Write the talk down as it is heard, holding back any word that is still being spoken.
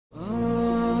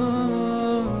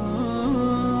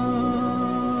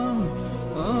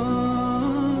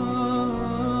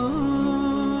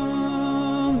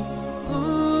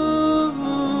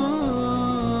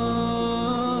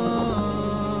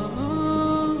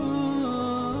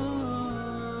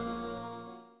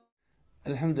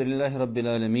Alhamdulillahi Rabbil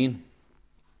Alamin.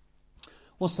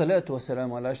 Wassalatu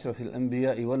wassalamu ala ašrafil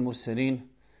anbiya'i wal mursalin.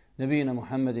 Nabijina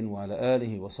Muhammedin wa ala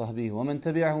alihi wa sahbihi wa man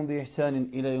tabi'ahum bi ihsanin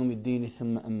ila yawmiddin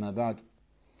thumma amma ba'd.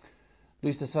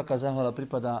 Doista svaka zahvala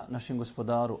pripada našem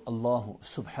gospodaru Allahu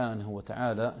subhanahu wa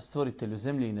ta'ala, stvoritelju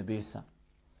zemlje i nebesa.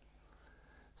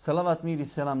 Salavat, mir i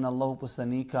selam na Allahu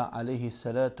poslanika, alaihi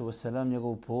salatu wassalam,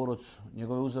 njegovu porodcu,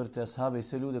 njegove uzorite ashabe i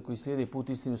sve ljude koji slijede put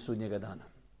istinu sudnjega dana.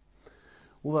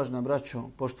 Uvažena braćo,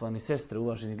 poštovani sestre,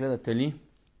 uvaženi gledatelji,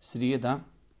 srijeda,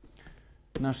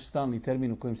 naš stalni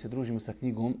termin u kojem se družimo sa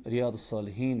knjigom Rijadu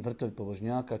Salihin, vrtovi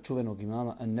pobožnjaka, čuvenog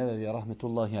imama An-Nevevija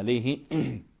rahmetullahi alaihi.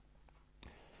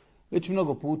 Već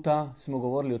mnogo puta smo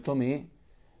govorili o tome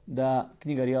da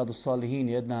knjiga Rijadu Salihin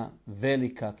je jedna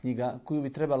velika knjiga koju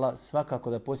bi trebala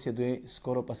svakako da posjeduje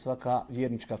skoro pa svaka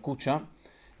vjernička kuća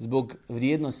zbog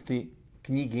vrijednosti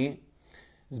knjige,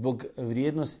 zbog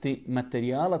vrijednosti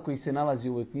materijala koji se nalazi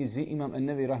u ovoj knjizi. Imam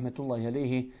An-Nevevi rahmetullahi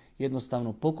alejhi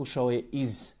jednostavno pokušao je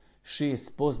iz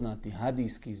 6 poznatih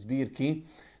hadijskih zbirki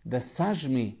da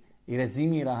sažmi i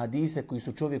rezimira hadise koji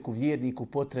su čovjeku vjerniku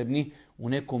potrebni u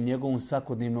nekom njegovom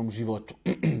svakodnevnom životu.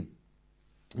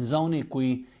 Za one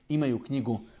koji imaju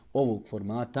knjigu ovog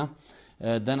formata,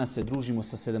 danas se družimo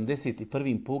sa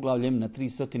 71. poglavljem na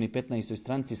 315.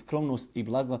 stranici skromnost i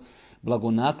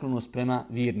blagonaklonost prema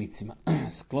vjernicima.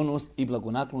 Sklonost i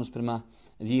blagonaklonost prema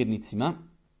vjernicima.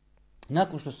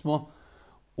 Nakon što smo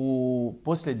u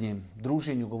posljednjem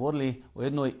druženju govorili o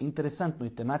jednoj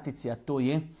interesantnoj tematici, a to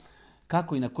je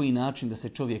kako i na koji način da se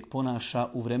čovjek ponaša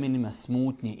u vremenima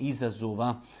smutnje,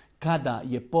 izazova, kada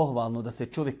je pohvalno da se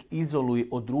čovjek izoluje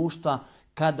od društva,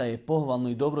 kada je pohvalno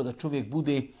i dobro da čovjek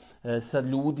bude sa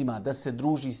ljudima, da se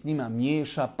druži s njima,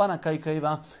 miješa, pa na kraju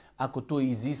krajeva, ako to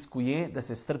iziskuje da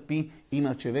se strpi,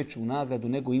 imat će veću nagradu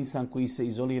nego insan koji se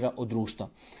izolira od društva.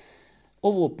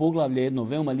 Ovo poglavlje je jedno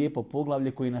veoma lijepo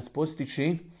poglavlje koje nas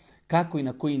postiče kako i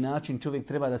na koji način čovjek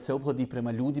treba da se ophodi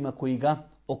prema ljudima koji ga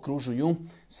okružuju.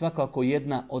 Svakako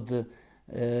jedno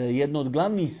od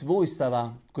glavnih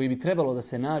svojstava koji bi trebalo da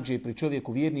se nađe pri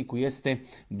čovjeku vjerniku jeste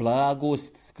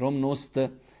blagost, skromnost,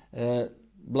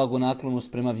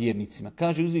 blagonaklonost prema vjernicima.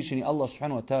 Kaže uzvišeni Allah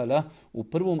subhanahu wa ta'ala u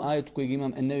prvom ajetu kojeg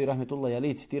imam An-Nevevi rahmetullahi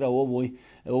alejhi citirao u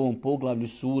ovom poglavlju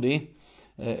sure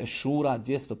Šura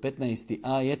 215.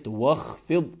 ajet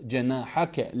وَخْفِضْ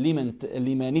جَنَاحَكَ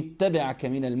لِمَنِ اتَّبَعَكَ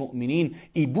مِنَ الْمُؤْمِنِينَ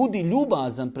i budi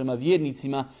ljubazan prema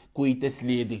vjernicima koji te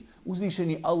slijedi.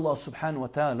 Uzvišeni Allah subhanahu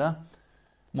wa ta'ala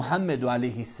Muhammedu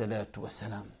alaihi salatu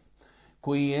wasalam,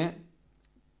 koji je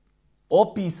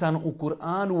opisan u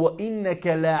Kur'anu وَإِنَّكَ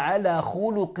لَعَلَى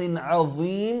خُلُقٍ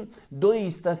عَظِيمٍ,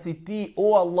 doista si ti,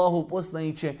 o Allahu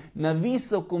poslaniče, na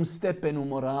visokom stepenu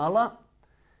morala.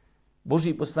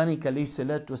 Božji poslanik alejhi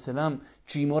salatu wasalam,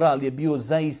 čiji moral je bio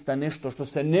zaista nešto što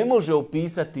se ne može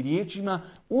opisati riječima,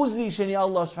 uzvišeni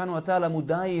Allah subhanahu wa ta'ala mu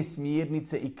daje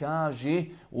smjernice i kaže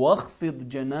وَخْفِضْ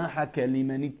جَنَاحَكَ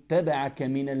لِمَنِ اتَّبَعَكَ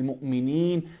مِنَ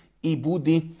الْمُؤْمِنِينَ i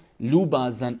budi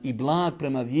ljubazan i blag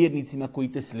prema vjernicima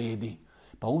koji te slijedi.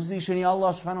 Pa uzvišeni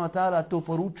Allah subhanahu wa ta'ala to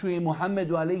poručuje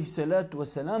Muhammedu alejhi salatu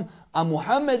wasalam, a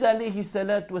Muhammed alejhi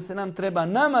salatu wasalam treba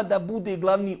nama da bude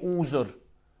glavni uzor.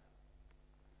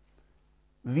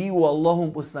 Vi u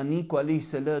Allahom poslaniku alejhi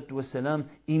salatu wasalam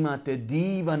imate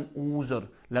divan uzor.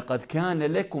 Laqad kana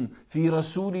lakum fi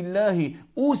rasulillahi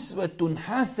uswatun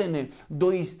hasene.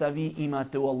 Doista vi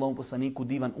imate u Allahom poslaniku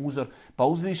divan uzor. Pa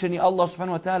uzvišeni Allah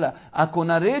subhanahu wa ta'ala ako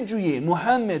naređuje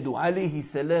Muhammedu alejhi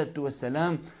salatu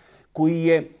wasalam, koji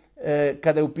je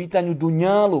kada je u pitanju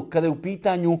dunjalu, kada je u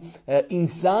pitanju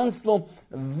insanstvo,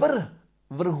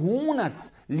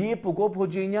 vrhunac lijepog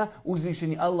ophođenja,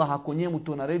 uzvišeni Allah ako njemu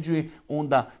to naređuje,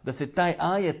 onda da se taj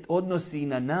ajet odnosi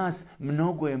na nas,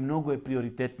 mnogo je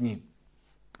prioritetniji.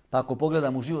 Pa ako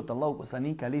pogledamo u život Allahu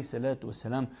poslanika alejhi salatu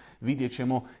wasalam, vidjet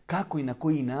ćemo kako i na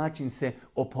koji način se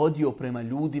ophodio prema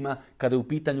ljudima kada je u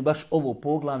pitanju baš ovo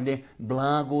poglavlje,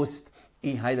 blagost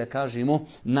i, hajde kažemo,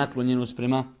 naklonjenost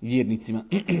prema vjernicima.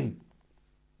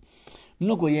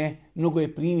 Mnogo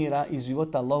je primjera iz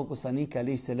života Allahog poslanika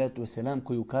alejhi salatu wasalam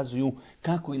koji ukazuju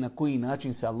kako i na koji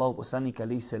način se Allahog poslanika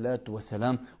alejhi salatu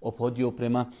wasalam ophodio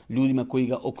prema ljudima koji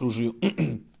ga okružuju.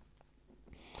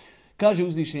 Kaže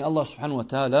uzvišeni Allah subhanahu wa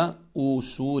ta'ala u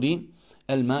suri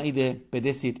Al-Maide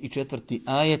 54.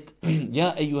 ajet: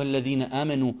 Ja ejuhallazina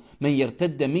amanu men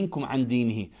yartadda minkum an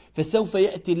dinihi fasawfa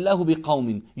ya'ti Allahu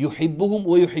biqaumin yuhibbuhum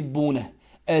wa yuhibbunah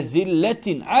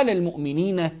azillatin 'ala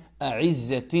al-mu'minina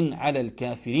a'izzatin 'ala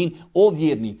al-kafirin. O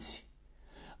vjernici,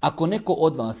 ako neko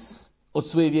od vas od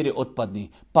svoje vjere otpadne,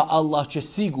 pa Allah će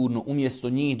sigurno umjesto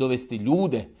njih dovesti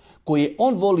ljude koje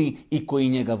on voli i koji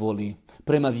njega voli.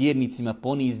 Prema vjernicima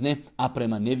ponizne, a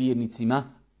prema nevjernicima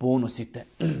ponosite.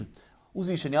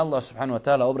 Uzvišeni Allah subhanahu wa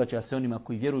ta'ala obraća se onima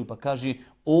koji vjeruju pa kaže: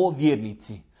 o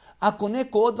vjernici, ako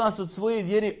neko od vas od svoje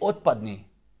vjere otpadne,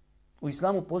 u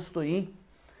islamu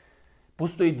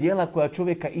postoji dijela koja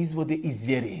čovjeka izvode iz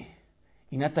vjere.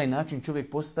 I na taj način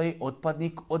čovjek postaje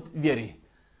otpadnik od vjere.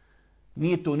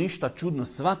 Nije to ništa čudno.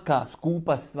 Svaka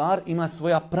skupa stvar ima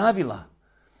svoja pravila.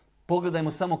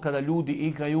 Pogledajmo samo kada ljudi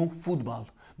igraju fudbal.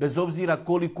 Bez obzira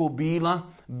koliko bila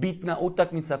bitna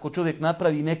utakmica, ako čovjek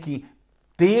napravi neki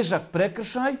težak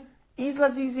prekršaj,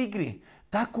 izlazi iz igre.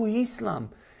 Tako i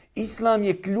Islam. Islam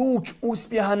je ključ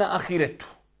uspjeha na ahiretu.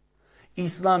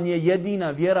 Islam je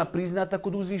jedina vjera priznata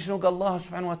kod uzvišenog Allaha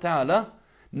subhanahu wa ta'ala.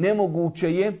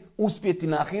 Nemoguće je uspjeti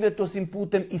na ahiretu osim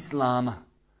putem Islama.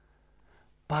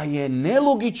 Pa je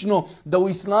nelogično da u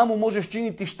Islamu možeš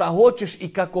činiti šta hoćeš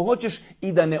i kako hoćeš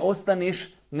i da ne ostaneš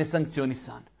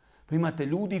nesankcionisan. Pa imate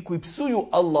ljudi koji psuju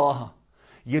Allaha.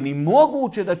 Je li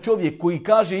moguće da čovjek koji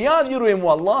kaže ja vjerujem u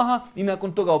Allaha i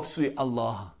nakon toga opsuje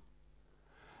Allaha?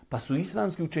 Pa su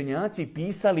islamski učenjaci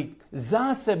pisali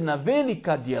zasebna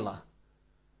velika djela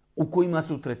u kojima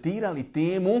su tretirali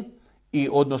temu i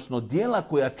odnosno djela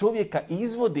koja čovjeka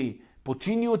izvodi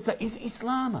počinioca iz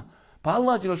Islama. Pa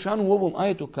Allah dželešanu u ovom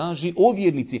ajetu kaže: o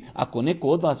vjernici, ako neko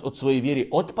od vas od svoje vjere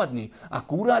otpadne,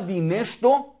 ako uradi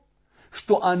nešto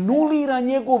što anulira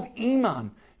njegov iman,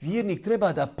 vjernik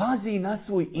treba da pazi na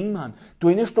svoj iman. To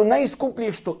je nešto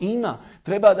najskuplje što ima.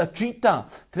 Treba da čita,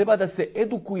 treba da se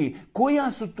edukuje.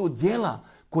 Koja su to djela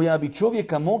koja bi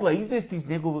čovjeka mogla izvesti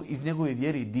iz njegove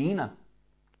vjere dina?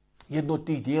 Jedno od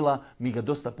tih dijela, mi ga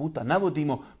dosta puta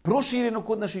navodimo, prošireno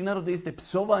kod naših naroda jeste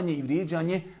psovanje i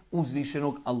vrijeđanje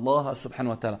uzvišenog Allaha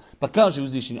subhanahu wa ta'ala. Pa kaže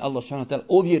uzvišeni Allah subhanahu wa ta'ala: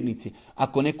 o vjernici,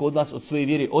 ako neko od vas od svoje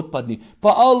vjere otpadni,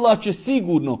 pa Allah će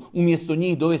sigurno umjesto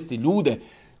njih dovesti ljude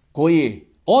koje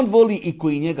on voli i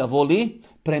koji njega voli,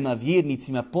 prema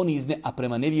vjernicima ponizne, a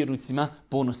prema nevjernicima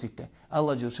ponosite.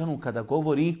 Allah dželešanu kada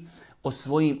govori o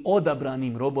svojim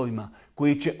odabranim robovima,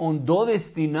 koji će on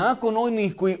dovesti nakon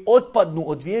onih koji otpadnu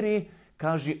od vjere,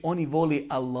 kaže oni voli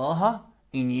Allaha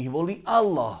i njih voli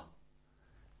Allah.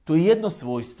 To je jedno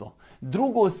svojstvo.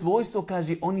 Drugo svojstvo,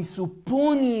 kaže, oni su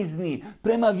ponizni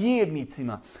prema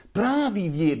vjernicima. Pravi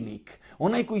vjernik,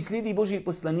 onaj koji slijedi Božijeg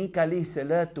poslanika, alejhi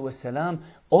salatu vesselam,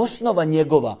 osnova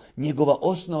njegova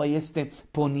osnova jeste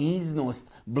poniznost,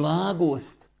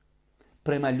 blagost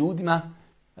prema ljudima,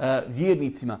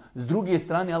 vjernicima. S druge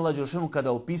strane, Allah dželešanu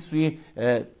kada opisuje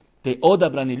te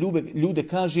odabrane ljude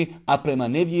kaže: a prema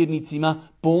nevjernicima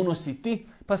ponositi.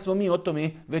 Pa smo mi o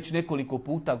tome već nekoliko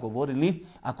puta govorili.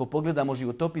 Ako pogledamo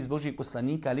životopis Božijeg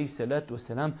poslanika, alejhi salatu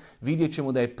vesselam, vidjet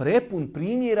ćemo da je prepun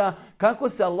primjera kako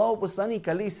se Allahov poslanik,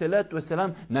 alejhi salatu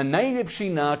vesselam, na najljepši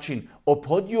način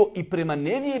ophodio i prema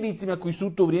nevjernicima koji su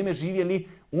u to vrijeme živjeli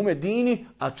u Medini,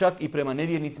 a čak i prema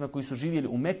nevjernicima koji su živjeli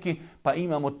u Mekki. Pa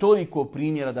imamo toliko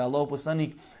primjera da Allahov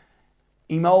poslanik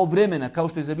imao vremena, kao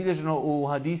što je zabilježeno u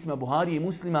hadisima Buharije i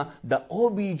Muslima, da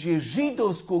obiđe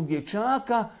židovskog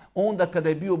dječaka onda kada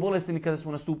je bio bolestan i kada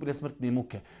smo nastupile smrtne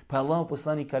muke. Pa Allahov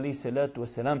poslanik, alejhi salatu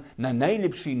vesselam, na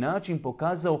najljepši način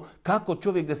pokazao kako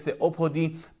čovjek da se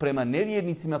ophodi prema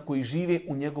nevjernicima koji žive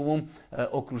u njegovom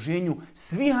okruženju.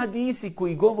 Svi hadisi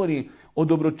koji govori o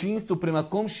dobročinstvu prema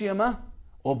komšijama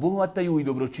obuhvataju i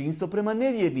dobročinstvo prema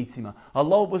nevjernicima.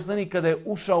 Allahov poslanik kada je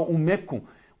ušao u Meku,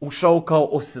 ušao kao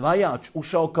osvajač,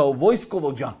 ušao kao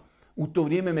vojskovođa. U to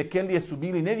vrijeme Mekelije su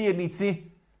bili nevjernici.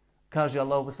 Kaže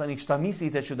Allahov poslanik: šta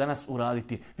mislite ću danas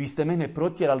uraditi? Vi ste mene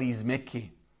protjerali iz Mekke.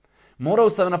 Morao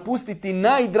sam napustiti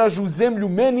najdražu zemlju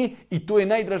meni i to je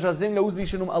najdraža zemlja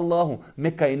uzvišenom Allahu.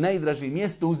 Meka je najdraže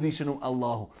mjesto uzvišenom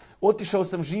Allahu. Otišao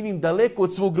sam, živim daleko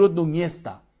od svog rodnog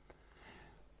mjesta.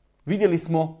 Vidjeli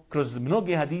smo kroz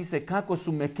mnoge hadise kako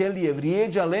su Mekelije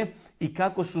vrijeđale i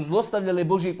kako su zlostavljale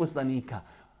Božijeg poslanika.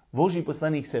 Božji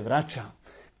poslanik se vraća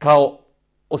kao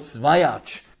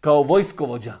osvajač, kao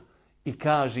vojskovođa i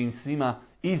kaže im svima: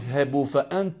 idhebu fa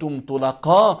antum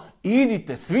tulaqa,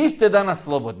 idite, svi ste danas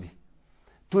slobodni.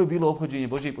 To je bilo ophođenje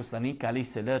Božijeg poslanika, alejhi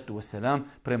salatu vesselam,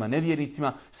 prema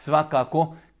nevjernicima.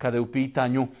 Svakako kada je u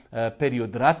pitanju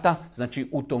period rata, znači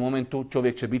u tom momentu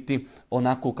čovjek će biti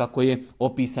onako kako je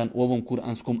opisan u ovom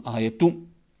kuranskom ajetu,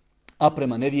 a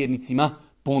prema nevjernicima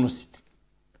ponositi.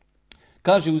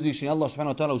 Kaže uzvišeni Allah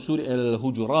subhanahu wa ta'ala u suri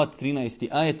Al-Huđurat 13.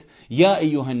 ajet: ja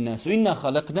ejuhan nasu, inna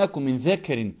khalaqnakum min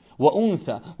zakarin wa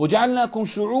untha wa ja'alnakum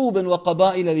shu'uban wa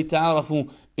qaba'ila li ta'arafu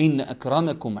inna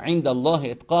akramakum 'inda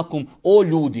Allahi atqakum. O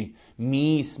ljudi,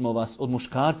 mi smo vas od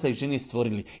muškarca i žene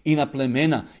stvorili i na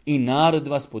plemena i narod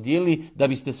vas podijelili da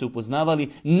biste se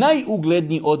upoznavali.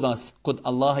 Najugledniji od vas kod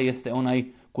Allaha jeste onaj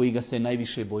koji ga se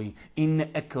najviše boji. Inna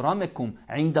akramakum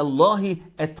 'inda Allahi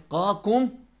atqakum.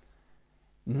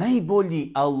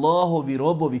 najbolji Allahovi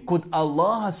robovi, kod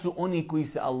Allaha su oni koji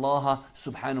se Allaha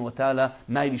subhanahu wa ta'ala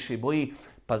najviše boji.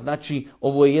 Pa znači,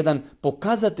 ovo je jedan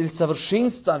pokazatelj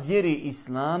savršenstva vjere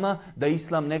Islama, da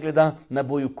Islam ne gleda na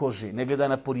boju kože, ne gleda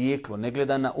na porijeklo, ne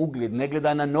gleda na ugled, ne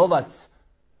gleda na novac.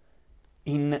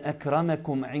 In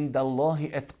akramekum inda Allahi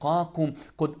etqakum,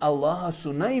 kod Allaha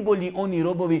su najbolji oni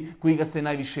robovi koji ga se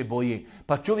najviše boje.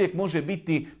 Pa čovjek može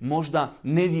biti možda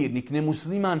nevjernik,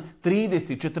 nemusliman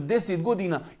 30, 40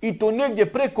 godina i to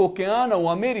negdje preko okeana u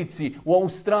Americi, u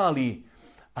Australiji.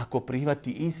 Ako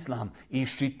prihvati Islam i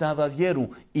iščitava vjeru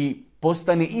i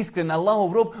postane iskren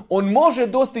Allahov rob, on može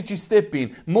dostići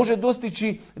stepen, može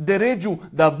dostići deređu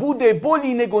da bude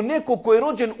bolji nego neko ko je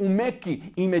rođen u Meki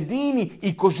i Medini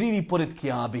i ko živi pored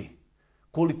Kjabe.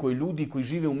 Koliko je ljudi koji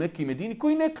žive u Meki i Medini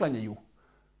koji ne klanjaju.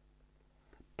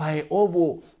 Pa je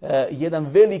ovo jedan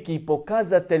veliki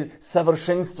pokazatelj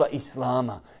savršenstva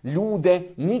Islama.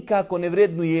 Ljude nikako ne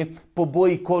vrednuje po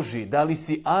boji koži. Da li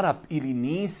si Arap ili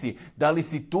nisi, da li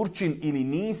si Turčin ili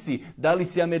nisi, da li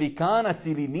si Amerikanac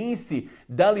ili nisi,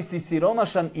 da li si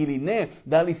siromašan ili ne,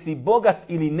 da li si bogat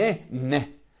ili ne, ne.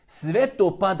 Sve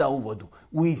to pada u vodu.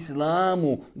 U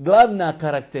Islamu glavna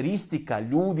karakteristika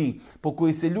ljudi po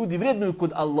kojoj se ljudi vrednuju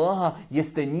kod Allaha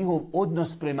jeste njihov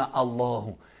odnos prema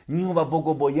Allahu. Njihova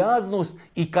bogobojaznost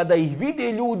i kada ih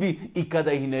vide ljudi i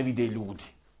kada ih ne vide ljudi.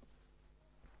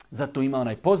 Zato ima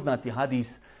onaj poznati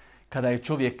hadis kada je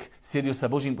čovjek sjedio sa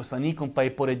Božjim poslanikom pa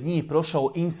je pored njih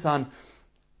prošao insan,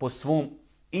 po svom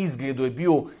izgledu je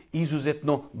bio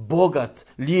izuzetno bogat,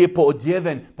 lijepo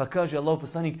odjeven, pa kaže Allahov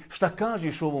poslanik, šta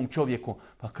kažeš ovom čovjeku?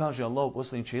 Pa kaže Allahov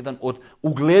poslanik, jedan od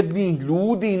uglednijih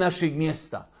ljudi našeg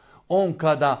mjesta. On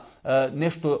kada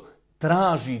nešto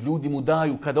traži, ljudi mu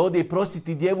daju. Kada ode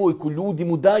prositi djevojku, ljudi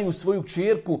mu daju svoju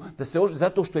kćerku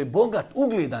zato što je bogat,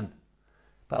 ugledan.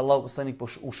 Pa Allahov poslanik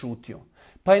ušutio.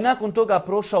 Pa je nakon toga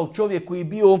prošao čovjek koji je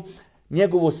bio,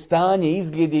 njegovo stanje,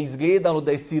 izgled je izgledalo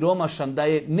da je siromašan, da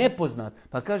je nepoznat.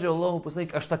 Pa kaže Allahov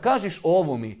poslanik, a šta kažeš o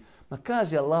ovome? Ma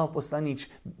kaže Allahov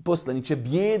poslaniće,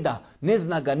 bijeda, ne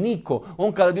zna ga niko.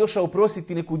 On kada bi ošao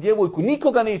prositi neku djevojku,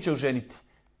 nikoga neće oženiti.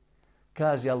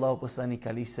 Kaže Allahov poslanik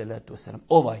alejhi selatu vesselam,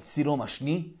 ovaj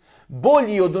siromašni,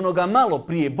 bolji od onoga malo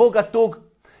prije bogatog,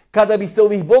 kada bi se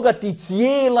ovih bogati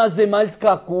cijela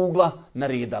zemaljska kugla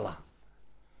naredala.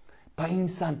 Pa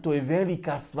insan, to je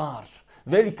velika stvar.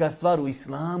 Velika stvar u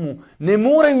Islamu. Ne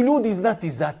moraju ljudi znati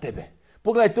za tebe.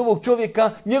 Pogledajte ovog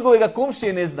čovjeka, njegove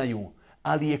komšije ne znaju.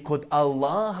 Ali je kod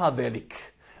Allaha velik.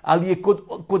 Ali je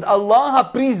kod Allaha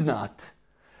priznat.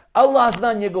 Allah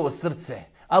zna njegovo srce.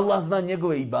 Allah zna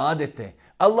njegove ibadete.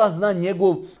 Allah zna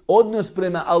njegov odnos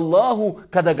prema Allahu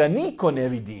kada ga niko ne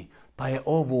vidi. Pa je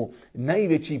ovo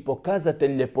najveći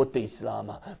pokazatelj ljepote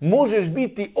Islama. Možeš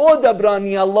biti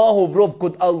odabrani Allahov rob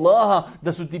kod Allaha,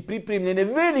 da su ti pripremljene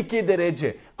velike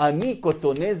deređe, a niko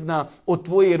to ne zna od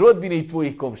tvoje rodbine i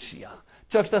tvojih komšija.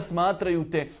 Čak šta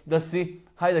smatraju te da si,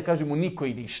 hajde da kažemo, niko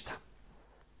i ništa.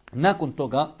 Nakon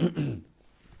toga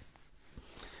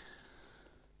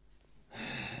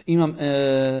Imam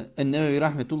An-Nawawi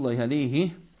rahmetullahi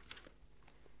alejhi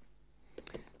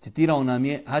citirao nam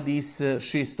je hadis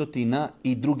 600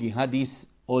 i drugi hadis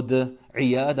od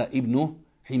Iyada ibn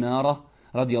Himara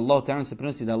radijallahu ta'ala, se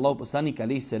prenosi da Allahov poslanik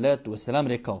alejhi salatu vesselam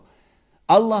rekao: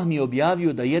 Allah mi je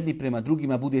objavio da jedni prema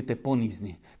drugima budete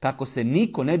ponizni, kako se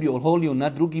niko ne bi oholio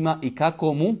nad drugima i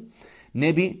kako mu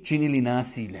ne bi činili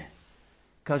nasilje.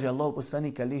 Kaže Allahov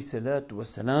poslanik alejhi salatu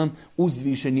vesselam,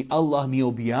 uzvišeni Allah mi je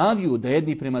objavio da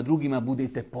jedni prema drugima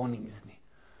budete ponizni.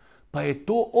 Pa je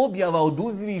to objava od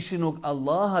uzvišenog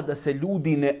Allaha da se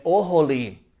ljudi ne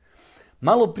oholi.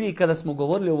 Malo prije kada smo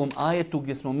govorili o ovom ajetu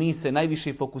gdje smo mi se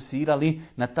najviše fokusirali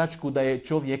na tačku da je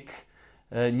čovjek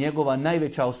njegova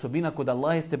najveća osobina kod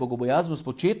Allaha jeste bogobojaznost.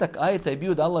 Početak ajeta je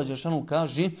bio da Allah dželešanu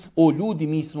kaže: o ljudi,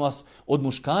 mi smo vas od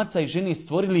muškarca i žene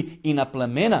stvorili i na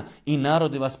plemena i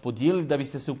narode vas podijelili da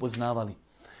biste se upoznavali.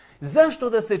 Zašto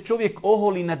da se čovjek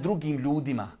oholi nad drugim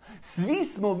ljudima? Svi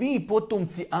smo vi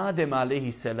potomci Adema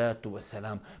alejhi salatu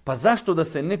vesselam. Pa zašto da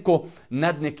se neko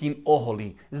nad nekim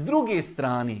oholi? S druge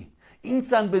strane,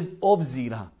 insan bez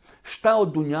obzira šta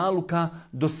od dunjaluka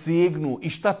dosegnu i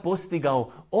šta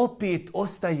postigao, opet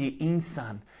ostaje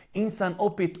insan. Insan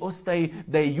opet ostaje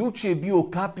da je jučer bio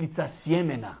kapljica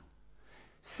sjemena.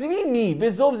 Svi mi,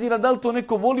 bez obzira da li to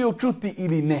neko volio čuti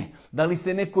ili ne, da li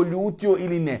se neko ljutio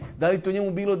ili ne, da li to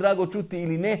njemu bilo drago čuti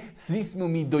ili ne, svi smo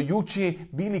mi do juče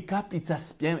bili kapljica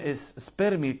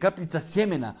spermi, kapljica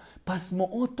sjemena, pa smo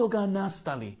od toga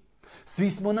nastali. Svi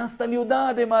smo nastali od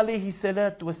Adema alejhi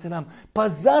salatu vesselam. Pa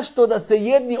zašto da se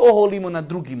jedni oholimo nad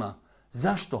drugima?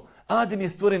 Zašto? Adem je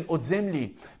stvoren od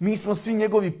zemlji. Mi smo svi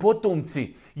njegovi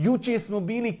potomci. Juče smo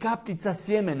bili kapljica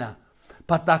sjemena.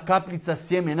 Pa ta kapljica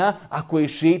sjemena, ako je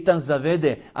šetan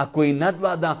zavede, ako je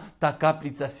nadvlada, ta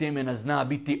kapljica sjemena zna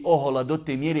biti ohola do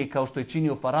te mjere kao što je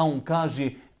činio Faraon, kaže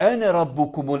ene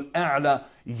rabbukumul a'la,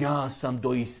 ja sam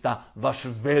doista vaš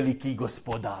veliki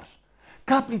gospodar.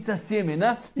 Kapljica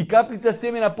sjemena i kapljica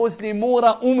sjemena poslije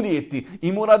mora umrijeti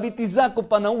i mora biti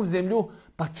zakopana u zemlju.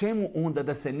 Pa čemu onda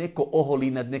da se neko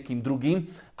oholi nad nekim drugim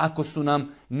ako su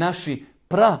nam naši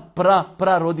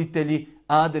roditelji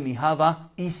Adem i Hava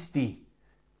isti?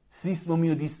 Svi smo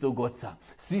mi od istog oca.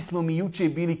 Svi smo mi juče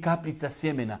bili kapljica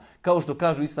sjemena. Kao što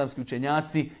kažu islamski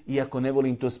učenjaci, iako ne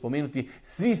volim to spomenuti,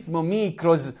 svi smo mi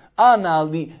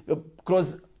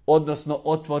odnosno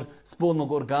otvor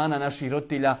spolnog organa naših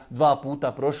roditelja 2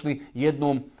 puta prošli,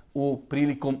 jednom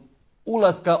prilikom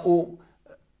ulaska u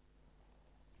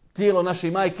tijelo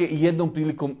naše majke i jednom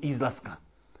prilikom izlaska.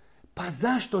 Pa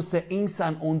zašto se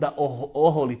insan onda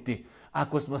oholiti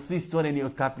ako smo svi stvoreni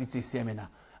od kapljice i sjemena?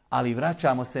 Ali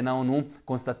vraćamo se na onu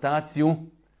konstataciju,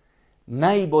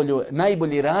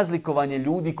 najbolje razlikovanje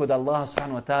ljudi kod Allaha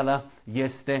subhanahu wa ta'ala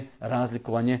jeste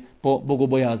razlikovanje po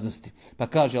bogobojaznosti. Pa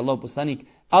kaže Allah poslanik,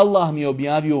 Allah mi je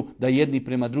objavio da jedni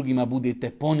prema drugima budete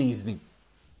ponizni.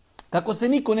 Kako se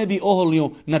niko ne bi oholio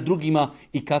nad drugima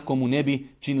i kako mu ne bi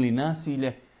činili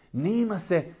nasilje, nema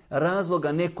se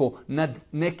razloga neko nad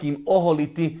nekim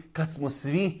oholiti kad smo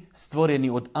svi stvoreni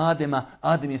od Adema,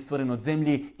 Adem je stvoren od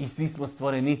zemlji i svi smo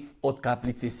stvoreni od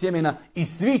kapljice sjemena i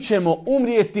svi ćemo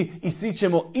umrijeti i svi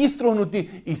ćemo istruhnuti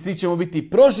i svi ćemo biti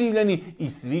proživljeni i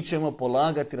svi ćemo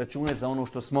polagati račune za ono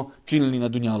što smo činili na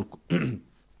dunjalku.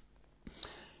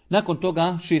 Nakon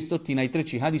toga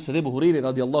 603. hadis od Ebu Hurire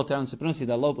radijallahu ta'ala se prenosi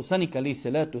da Allah poslanik alejhi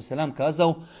salatu vesselam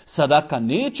kazao: sadaka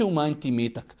neće umanjiti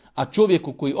imetak, a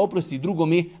čovjeku koji oprosti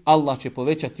drugome Allah će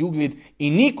povećati ugled i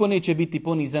niko neće biti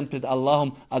ponizan pred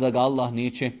Allahom, a da ga Allah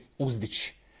neće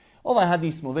uzdići. Ovaj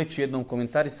hadis smo već jednom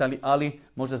komentarisali, ali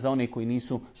možda za one koji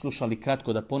nisu slušali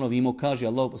kratko da ponovimo, kaže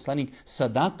Allah poslanik,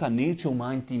 sadaka neće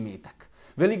umanjiti imetak.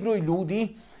 Velik broj ljudi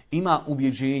ima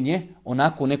ubjeđenje,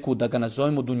 onako neko da ga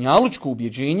nazovemo dunjalučko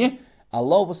ubjeđenje.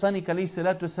 Allah poslanik alejhi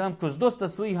salatu vesselam kroz dosta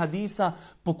svojih hadisa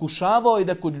pokušavao je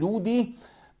da kod ljudi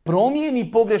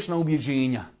promijeni pogrešna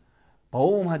ubjeđenja. Pa u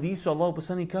ovom hadisu Allah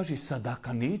poslanik kaže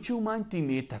sadaka neće umanjiti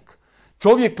imetak.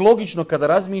 Čovjek logično kada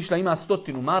razmišlja ima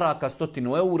 100 maraka,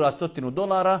 100 eura, 100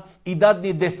 dolara i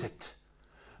dadne 10.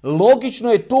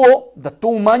 Logično je to da to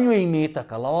umanjuje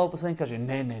imetak. Allah poslanik kaže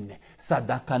ne.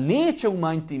 Sadaka neće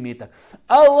umanjiti imetak.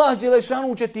 Allah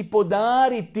dželešanu će ti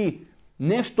podariti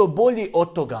nešto bolje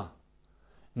od toga.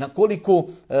 Na koliko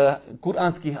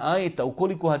kuranskih ajeta, u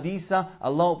koliko hadisa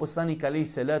Allah poslanik alejhi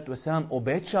salatu vesselam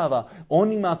obećava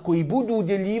onima koji budu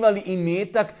udjeljivali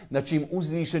imetak da će im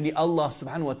uzvišeni Allah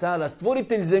subhanahu wa ta'ala,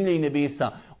 stvoritelj zemlje i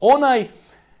nebesa, onaj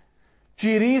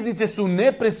čiji riznice su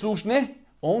nepresušne,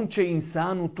 on će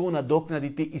insanu to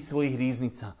nadoknaditi iz svojih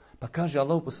riznica. Pa kaže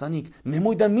Allah poslanik,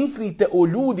 nemoj da mislite o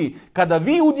ljudi kada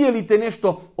vi udjelite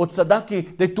nešto od sadake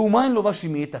da je to umanjilo vaš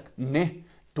imetak. Ne,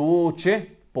 to će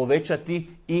povećati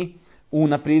i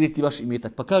unaprijediti vaš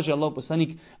imetak. Pa kaže Allah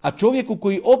poslanik, a čovjeku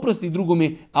koji oprosti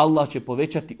drugome, Allah će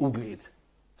povećati ugled.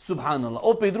 Subhanallah.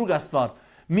 Opet druga stvar.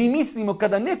 Mi mislimo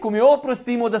kada nekome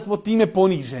oprostimo da smo time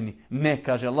poniženi. Ne,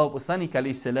 kaže Allah poslanik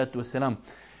alejhi salatu vesselam.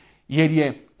 Jer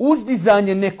je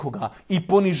uzdizanje nekoga i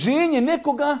poniženje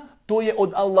nekoga, to je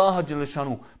od Allaha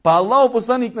dželešanu. Pa Allah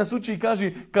poslanik nas uči i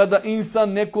kaže, kada insan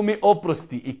nekome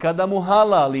oprosti i kada mu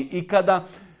halali i kada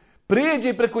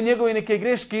pređe preko njegove neke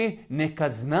greške, neka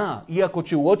zna, iako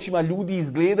će u očima ljudi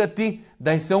izgledati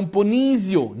da je se on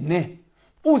ponizio. Ne.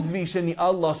 Uzvišeni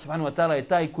Allah subhanahu wa ta'ala je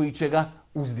taj koji će ga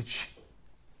uzdići.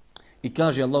 I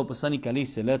kaže Allah poslanik alejhi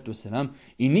salatu vesselam,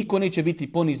 i niko neće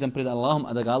biti ponizan pred Allahom,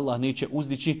 a da ga Allah neće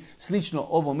uzdići. Slično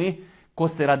ovome, ko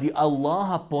se radi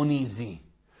Allaha ponizi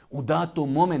u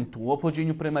datom momentu, u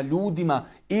ophođenju prema ljudima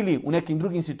ili u nekim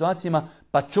drugim situacijama,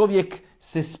 pa čovjek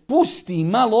se spusti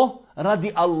malo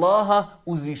radi Allaha,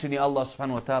 uzvišeni Allah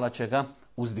subhanahu wa ta'ala će ga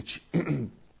uzdići.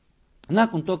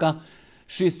 Nakon toga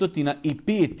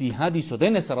 605. hadis od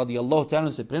Enesa radijallahu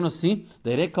ta'ala se prenosi da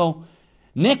je rekao,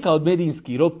 neka od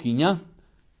medinskih robkinja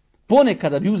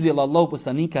ponekada bi uzela Allahu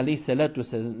poslanika alejhi salatu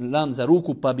vesselam za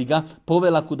ruku pa bi ga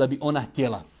povela kuda bi ona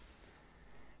htjela.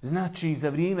 Znači, za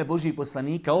vrijeme Božjih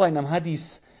poslanika ovaj nam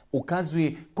hadis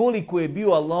ukazuje koliko je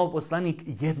bio Allahov poslanik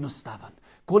jednostavan,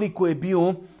 koliko je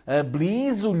bio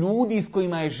blizu ljudi s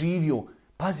kojima je živio.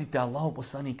 Pazite, Allahov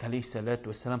poslanik alejhi salatu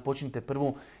vesselam, počnite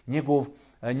prvo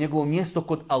njegovo mjesto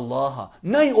kod Allaha.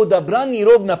 Najodabraniji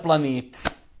rob na planeti.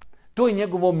 To je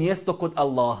njegovo mjesto kod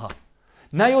Allaha.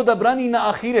 Najodabraniji na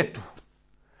ahiretu.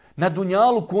 Na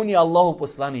dunjaluku on je Allahov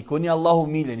poslanik, on je Allahov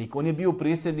miljenik, on je bio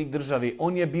predsjednik države,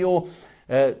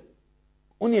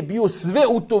 on je bio sve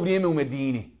u to vrijeme u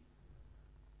Medini.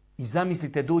 I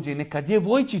zamislite, dođe neka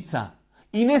djevojčica.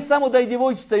 I ne samo da je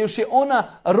djevojčica, još je ona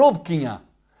robkinja.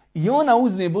 I ona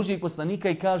uzme Božijeg poslanika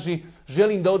i kaže,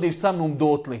 želim da odeš sa mnom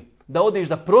dotli. Da odeš,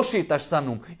 da prošetaš sa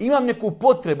mnom. Imam neku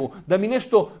potrebu da mi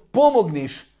nešto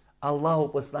pomogneš. Allahov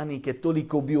poslanik je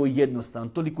toliko bio jednostavan,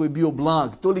 toliko je bio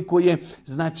blag, toliko je,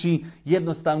 znači,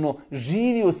 jednostavno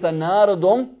živio sa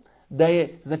narodom, da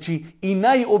je, znači, i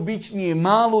najobičnije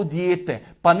malo dijete,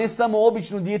 pa ne samo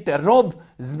obično dijete, rob,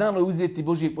 znalo je uzeti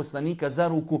Božijeg poslanika za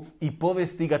ruku i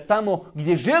povesti ga tamo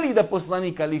gdje želi da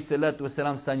poslanik alejhi selatu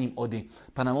vesselam sa njim ode.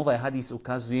 Pa nam ovaj hadis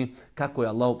ukazuje kako je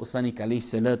Allahov poslanik alejhi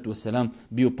selatu vesselam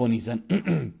bio ponizan.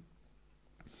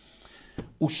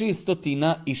 U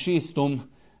 606.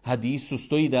 hadisu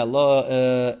stoji da je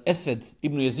Esved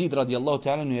ibn Jezid radijallahu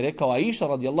ta'ala je rekao, a Iša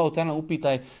radijallahu ta'ala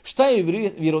upitaj šta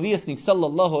je vjerovjesnik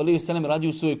sallallahu alejhi ve sellem radio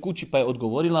u svojoj kući, pa je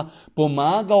odgovorila,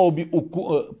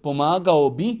 pomagao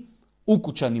bi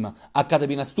ukućanima, a kada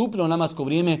bi nastupilo namasko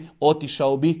vrijeme,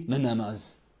 otišao bi na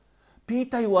namaz.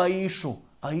 Pitaju Aišu,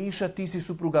 Aiša, ti si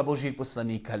supruga Božijeg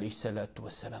poslanika alejhi selatu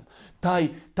vesselam,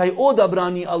 taj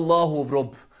odabrani Allahov rob,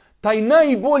 taj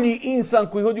najbolji insan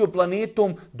koji hodio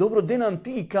planetom, dobro, de nam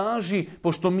ti kaži,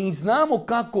 pošto mi znamo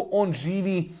kako on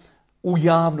živi u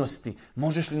javnosti.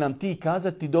 Možeš li nam ti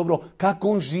kazati, dobro, kako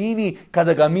on živi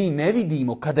kada ga mi ne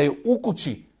vidimo, kada je u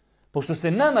kući? Pošto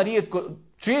se nama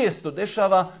često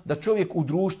dešava da čovjek u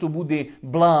društvu bude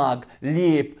blag,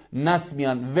 lijep,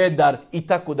 nasmijan, vedar i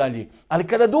tako dalje. Ali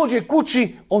kada dođe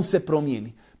kući, on se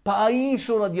promijeni. Pa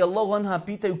Aišu radijallahu anha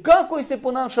pitaju, kako je se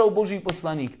ponašao Božji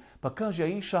poslanik? Pa kaže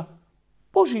Aiša,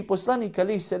 Božji poslanik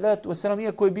alejhi selatu vesselam,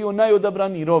 iako je bio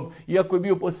najodabraniji rob, iako je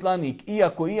bio poslanik,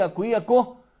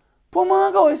 iako,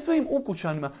 pomagao je svojim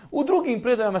ukućanima. U drugim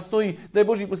predajama stoji da je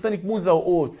Božji poslanik muzao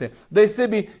ovce, da je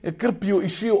sebi krpio i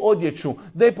šio odjeću,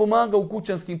 da je pomagao u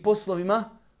kućanskim poslovima.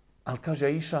 Ali kaže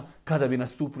Aiša, kada bi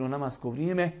nastupilo namasko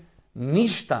vrijeme,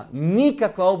 ništa,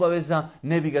 nikakva obaveza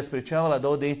ne bi ga sprečavala da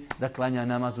ode da klanja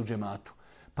namaz u džematu.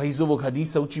 Pa iz ovog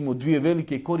hadisa učimo dvije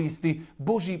velike koristi.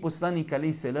 Božji poslanik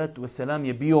alejhi selatu vesselam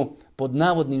je bio pod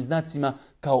navodnim znacima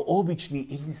kao obični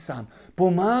insan.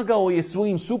 Pomagao je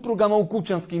svojim suprugama u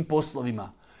kućanskim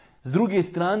poslovima. S druge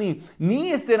strane,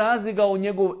 nije se razligao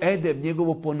njegov edeb,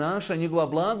 njegovo ponašanje, njegova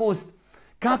blagost,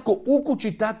 kako u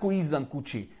kući, tako i izvan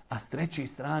kući. A s treće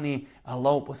strane,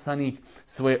 Allahov poslanik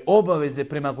svoje obaveze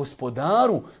prema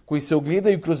gospodaru, koji se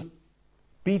ogledaju kroz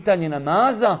pitanje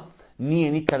namaza,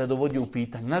 nije nikada dovodio u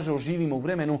pitanje. Nažalost, živimo u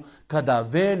vremenu kada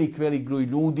velik broj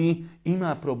ljudi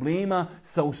ima problema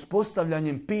sa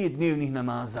uspostavljanjem 5 dnevnih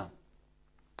namaza.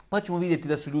 Pa ćemo vidjeti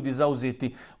da su ljudi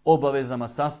zauzeti obavezama,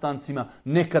 sastancima,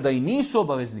 nekada i nisu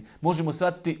obavezni. Možemo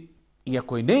shvatiti,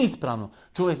 iako je neispravno,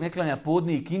 čovjek ne klanja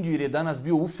podne i kindiju jer je danas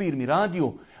bio u firmi,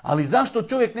 radio, ali zašto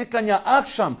čovjek ne klanja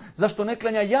akšam, zašto ne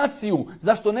klanja jaciju,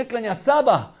 zašto ne klanja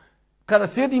sabah? Kada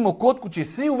sjedimo kod kuće,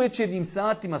 svi u večernjim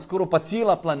satima, skoro pa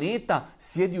cijela planeta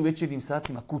sjedi u večernjim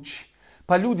satima kući.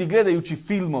 Pa ljudi gledajući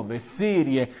filmove,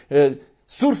 serije,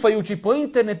 surfajući po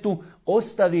internetu,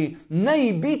 ostavi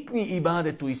najbitniji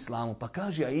ibadet u islamu. Pa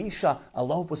kaže Aiša,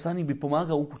 Allahov poslanik bi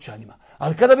pomagao ukućanima.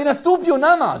 Ali kada bi nastupio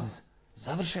namaz,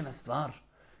 završena stvar.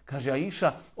 Kaže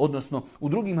Aiša, odnosno u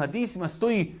drugim hadisima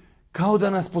stoji kao da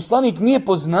nas poslanik nije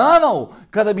poznavao.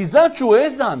 Kada bi začuo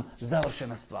ezan,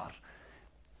 završena stvar.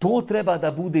 To treba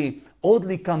da bude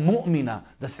odlika mu'mina,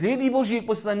 da slijedi Božijeg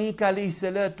poslanika alejhi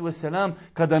selatu vesselam,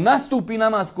 kada nastupi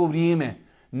namasko vrijeme.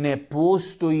 Ne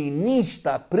postoji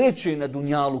ništa preče na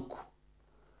dunjaluku.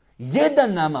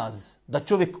 Jedan namaz da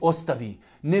čovjek ostavi,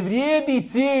 ne vrijedi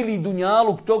cijeli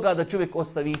dunjaluk toga da čovjek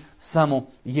ostavi samo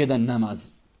jedan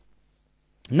namaz.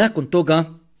 Nakon toga,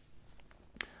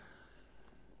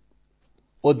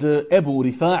 od Ebu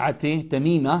Rifa'ate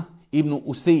Temima ibn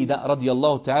Usejda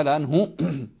radijallahu ta'ala anhu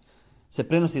se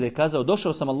prenosi da je kazao,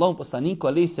 došao sam Allahom poslaniku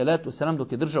alejhi selatu vesselam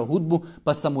dok je držao hudbu,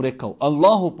 pa sam mu rekao,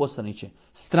 Allahu poslaniće,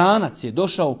 stranac je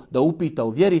došao da upita o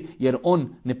vjeri jer on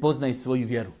ne poznaje svoju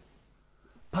vjeru.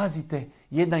 Pazite,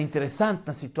 jedna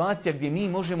interesantna situacija gdje mi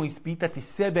možemo ispitati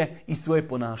sebe i svoje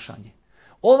ponašanje.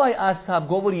 Ovaj ashab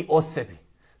govori o sebi,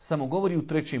 samo govori u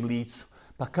trećem licu.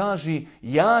 Pa kaže,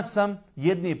 ja sam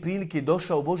jedne prilike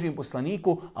došao Božijem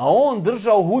poslaniku, a on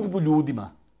držao hudbu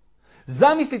ljudima.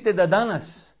 Zamislite da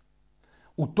danas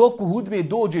u toku hudbe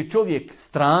dođe čovjek,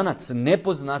 stranac,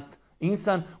 nepoznat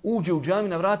insan, uđe u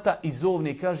džamina vrata i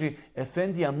zovne i kaže,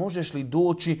 Efendija, možeš li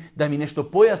doći da mi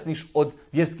nešto pojasniš od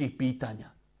vjerskih pitanja?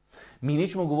 Mi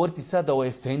nećemo govoriti sada o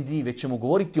efendiji, već ćemo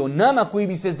govoriti o nama koji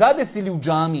bi se zadesili u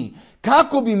džamiji.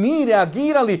 Kako bi mi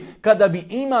reagirali kada bi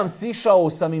imam sišao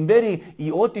sa minberi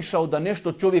i otišao da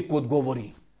nešto čovjeku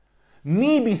odgovori?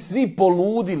 Mi bi svi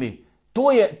poludili.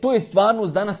 To je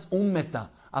stvarnost danas ummeta.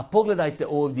 A pogledajte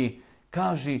ovdje,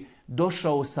 kaže,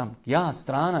 došao sam, ja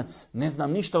stranac, ne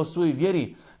znam ništa o svojoj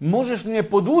vjeri. Možeš li me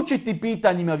podučiti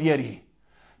pitanjima vjeri?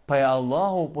 Pa je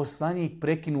Allahov poslanik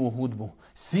prekinuo hudbu.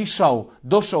 Sišao,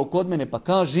 došao kod mene pa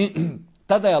kaže,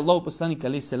 tada je Allahov poslanik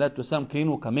alejhi selatu vesselam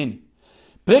krenuo ka meni.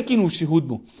 Prekinuvši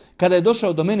hudbu, kada je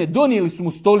došao do mene, donijeli su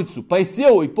mu stolicu, pa je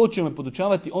sjeo i počeo me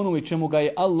podučavati onome čemu ga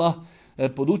je Allah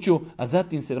podučio, a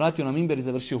zatim se vratio na minber i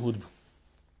završio hudbu.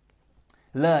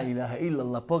 La ilaha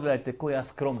illallah, pogledajte koja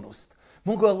skromnost.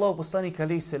 Mogu Allahov poslanik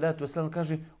alejhi selatu vesselam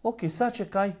kaže, ok,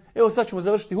 sačekaj, evo sad ćemo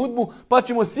završiti hudbu, pa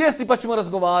ćemo sjesti, pa ćemo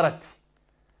razgovarati.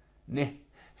 Ne,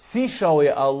 sišao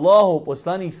je Allahov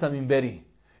poslanik sa minberi.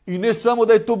 I ne samo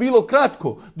da je to bilo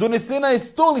kratko, donesena je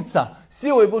stolica,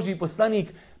 sjeo je Božji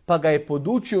poslanik, pa ga je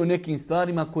podučio nekim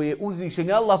stvarima koje je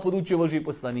uzvišen Allah podučio Božji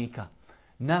poslanika.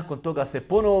 Nakon toga se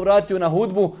ponovo vratio na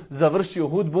hudbu, završio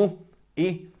hudbu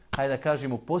i, hajde da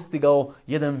kažemo, postigao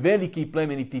jedan veliki i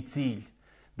plemeniti cilj.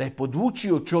 Da je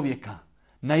podučio čovjeka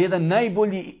na jedan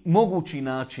najbolji mogući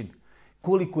način.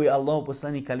 Koliko je Allahov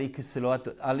poslanik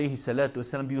alejhi salatu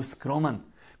vesselam bio skroman,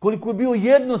 koliko je bio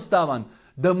jednostavan,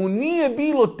 da mu nije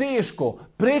bilo teško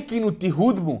prekinuti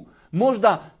hudbu.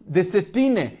 Možda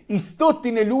desetine i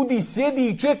stotine ljudi sjedi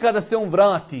i čeka da se on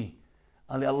vrati.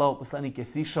 Ali Allahov poslanik je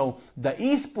sišao da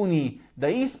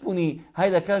ispuni,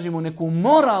 hajde da kažemo, neku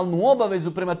moralnu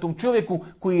obavezu prema tom čovjeku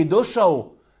koji je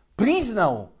došao,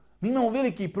 priznao. Mi imamo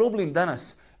veliki problem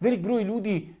danas. Velik broj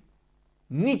ljudi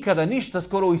nikada ništa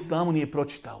skoro u islamu nije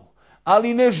pročitao.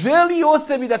 Ali ne želi o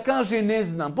sebi da kaže ne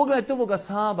znam. Pogledajte ovoga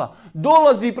sahaba.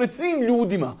 Dolazi pred svim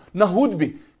ljudima na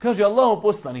hudbi. Kaže Allahov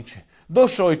poslaniče,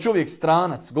 došao je čovjek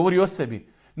stranac, govori o sebi.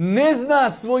 Ne zna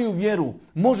svoju vjeru.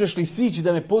 Možeš li sići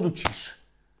da me podučiš?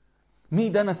 Mi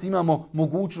danas imamo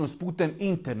mogućnost putem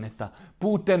interneta,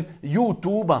 putem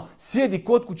YouTubea. Sjedi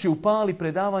kod kuće, upali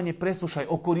predavanje, preslušaj,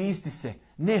 okoristi se.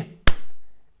 Ne.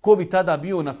 Ko bi tada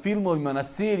bio na filmovima, na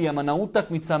serijama, na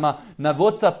utakmicama, na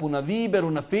WhatsAppu, na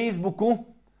Viberu, na Facebooku?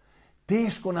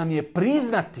 Teško nam je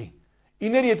priznati. I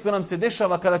nerijetko nam se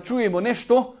dešava kada čujemo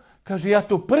nešto, kaže ja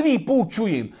to prvi put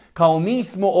čujem. Kao mi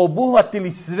smo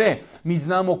obuhvatili sve. Mi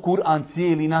znamo Kur'an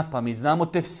cijeli napamet, znamo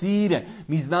tefsire,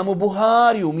 mi znamo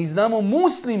Buhariju, mi znamo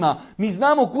Muslima, mi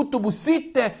znamo Kutubu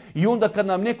Sitte. I onda kad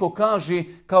nam neko kaže,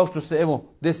 kao što se evo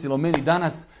desilo meni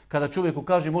danas, kada čovjeku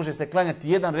kaže može se klanjati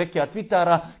jedan rekiat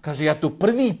vitara, kaže ja to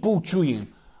prvi put čujem.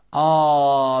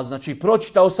 Znači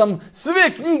pročitao sam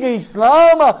sve knjige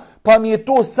Islama, pa mi je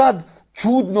to sad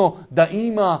čudno da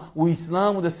ima u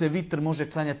Islamu da se vitr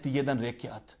može klanjati jedan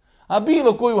rekiat. A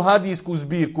bilo koju hadijsku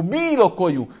zbirku, bilo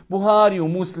koju, Buhariju,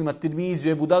 Muslima,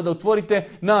 Tirmiziju, Ebu Davda, otvorite,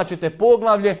 naćete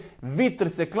poglavlje, vitr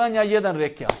se klanja jedan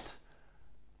rekiat.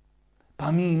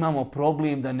 Pa mi imamo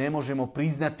problem da ne možemo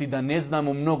priznati da ne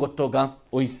znamo mnogo toga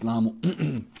o islamu.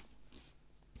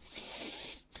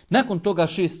 Nakon toga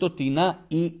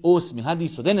 608.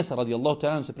 hadis od Enesa radijallahu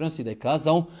ta'ala se prenosi da je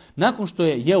kazao, nakon što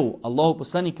je jeo Allahov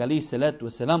poslanik alejhi salatu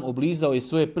vesselam, oblizao je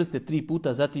svoje prste 3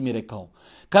 puta, zatim je rekao,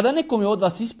 kada nekome od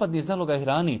vas ispadne zalogaj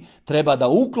hrane, treba da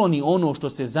ukloni ono što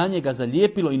se za njega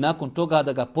zalijepilo i nakon toga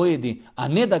da ga pojedi, a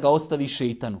ne da ga ostavi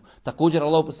šejtanu. Također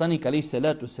Allahov poslanik alejhi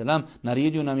salatu vesselam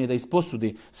naredio nam je da iz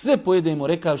posude sve pojedemo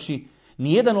rekavši,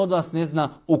 nijedan od vas ne zna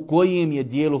u kojem je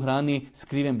dijelu hrane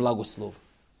skriven blagoslov.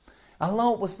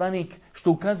 Allahov poslanik,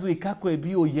 što ukazuje kako je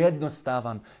bio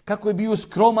jednostavan, kako je bio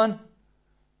skroman,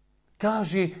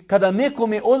 kaže, kada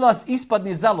nekome od vas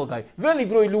ispadne zalogaj, velik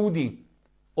broj ljudi,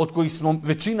 od kojih smo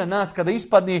većina nas, kada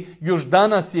ispadne, još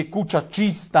danas je kuća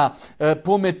čista,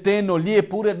 pometeno,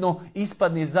 lijepo, uredno,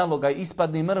 ispadne zalogaj,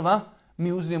 ispadne mrva,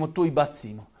 mi uzmemo to i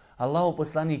bacimo. Allahov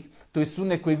poslanik, to je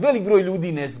sunnet koji velik broj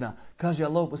ljudi ne zna. Kaže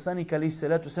Allahov poslanik, alejhi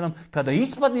salatu vesselam, kada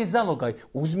ispadne zalogaj,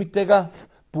 uzmite ga,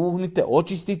 puhnite,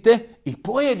 očistite i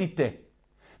pojedite.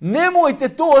 Nemojte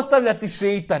to ostavljati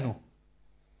šejtanu.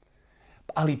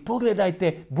 Ali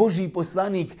pogledajte, Božji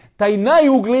poslanik, taj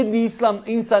najugledniji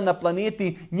insan na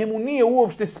planeti, njemu nije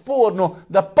uopšte sporno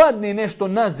da padne nešto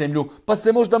na zemlju, pa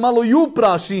se možda malo i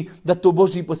upraši da to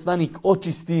Božji poslanik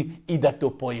očisti i da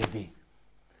to pojedi.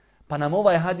 Pa nam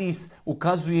ovaj hadis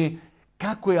ukazuje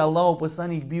kako je Allahov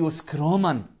poslanik bio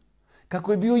skroman,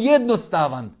 kako je bio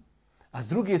jednostavan. A s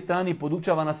druge strane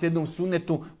podučava nas jednom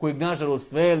sunnetu kojeg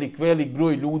nažalost velik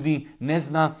broj ljudi ne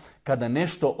zna, kada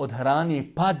nešto od hrane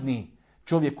padne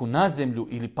čovjeku na zemlju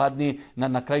ili padne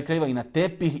na kraju krajeva i na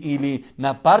tepih ili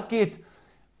na parket,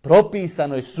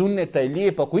 propisano je, sunneta je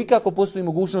lijepo, ako ikako postoji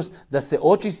mogućnost da se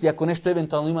očisti ako nešto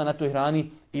eventualno ima na toj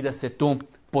hrani i da se to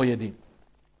pojedi.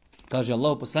 Kaže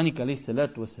Allahu poslanik alejhi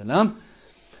selatu vesselam,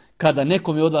 kada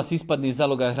nekom je od vas ispadne iz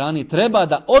zaloga hrani, treba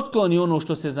da otkloni ono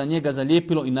što se za njega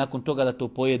zalijepilo i nakon toga da to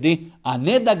pojedi, a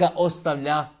ne da ga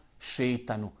ostavlja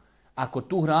šejtanu. Ako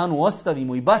tu hranu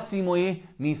ostavimo i bacimo je,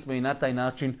 mi smo i na taj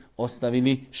način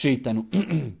ostavili šejtanu.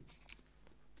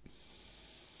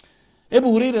 Ebu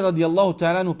Hureyre radijallahu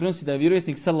ta'ala prenosi da je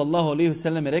vjerovjesnik sallallahu alejhi ve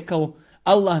sellem rekao: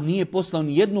 Allah nije poslao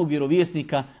ni jednog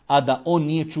vjerovjesnika, a da on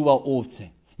nije čuvao ovce.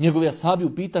 Njegovi ashabi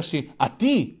upitaši: a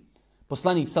ti?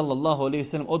 Poslanik sallallahu alejhi ve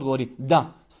sellem odgovori: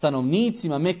 da,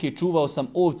 stanovnicima Mekke čuvao sam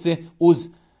ovce uz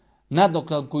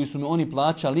nadoknadu koju su mi oni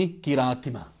plaćali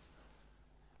kiratima.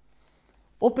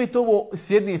 Opet ovo s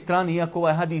jedne strane, iako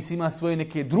ovaj hadis ima svoje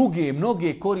neke druge,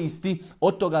 mnoge koristi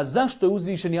od toga zašto je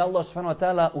uzvišeni Allah subhanahu wa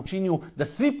ta'ala učinio da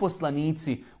svi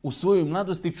poslanici u svojoj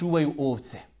mladosti čuvaju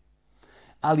ovce.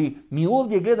 Ali mi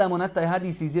ovdje gledamo na taj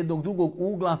hadis iz jednog drugog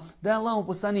ugla da je Allahov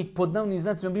poslanik pod navodnim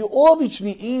znacima bio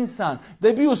obični insan, da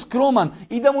je bio skroman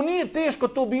i da mu nije teško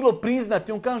to bilo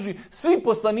priznati. On kaže, svi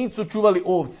poslanici su čuvali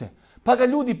ovce. Pa ga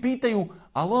ljudi pitaju,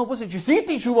 Allahov poslanik, si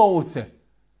ti čuvao ovce?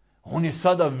 On je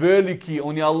sada veliki,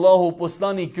 on je Allahov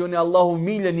poslanik, on je Allahov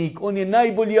miljenik, on je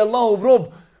najbolji Allahov rob.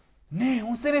 Ne,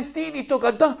 on se ne stidi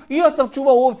toga. Da, i ja sam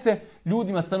čuvao ovce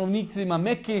ljudima, stanovnicima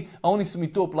Mekke, a oni su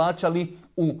mi to plaćali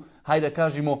u, hajde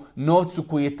kažemo, novcu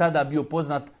koji je tada bio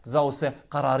poznat, zvao se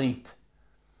kararit.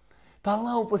 Pa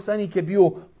Allahov poslanik je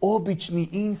bio obični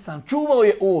insan, čuvao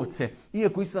je ovce.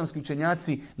 Iako islamski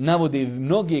učenjaci navode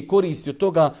mnoge koristi od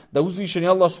toga da uzvišeni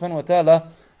Allah subhanahu wa ta'ala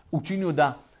učinio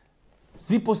da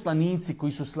svi poslanici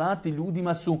koji su slati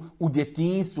ljudima su u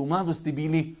djetinjstvu, u mladosti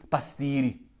bili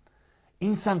pastiri.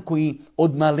 Insan koji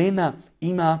od malena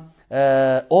ima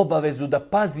obavezu da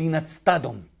pazi nad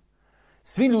stadom.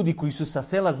 Svi ljudi koji su sa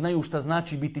sela znaju šta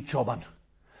znači biti čoban.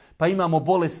 Pa imamo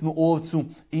bolesnu ovcu,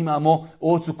 imamo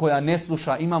ovcu koja ne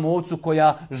sluša, imamo ovcu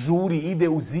koja žuri, ide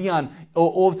u zijan,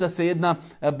 ovca se jedna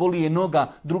boli je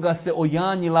noga, druga se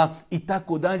ojanjila i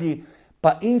tako dalje.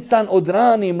 Pa insan od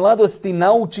rane mladosti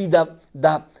nauči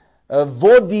da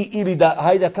vodi ili da,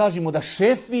 hajde da kažemo, da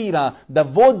šefira, da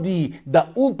vodi, da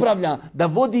upravlja, da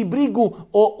vodi brigu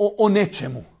o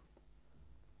nečemu.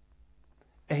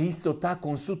 Isto tako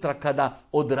on sutra kada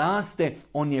odraste,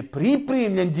 on je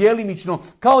pripremljen djelimično,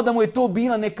 kao da mu je to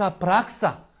bila neka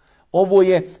praksa. Ovo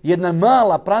je jedna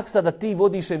mala praksa da ti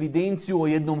vodiš evidenciju o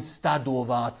jednom stadu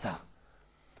ovaca.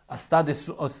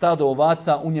 A stado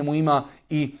ovaca u njemu ima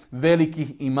i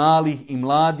velikih, i malih, i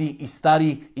mladih, i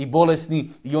starih, i bolesni,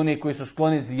 i one koji su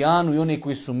sklone zijanu, i one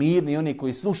koji su mirni, i one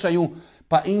koji slušaju.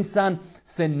 Pa insan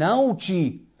se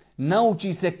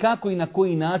nauči se kako i na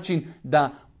koji način da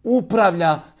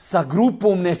upravlja sa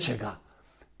grupom nečega.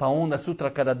 Pa onda sutra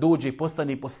kada dođe i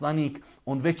postane poslanik,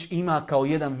 on već ima kao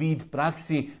jedan vid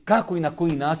praksi kako i na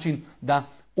koji način da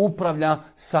upravlja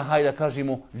sa, hajde da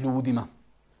kažemo, ljudima.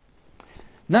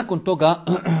 Nakon toga,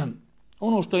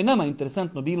 ono što je nama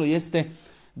interesantno bilo jeste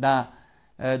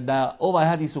da ovaj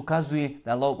hadis ukazuje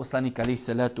da je Allahov poslanik alejhi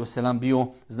selatu vesselam bio,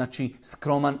 znači,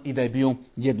 skroman i da je bio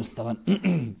jednostavan.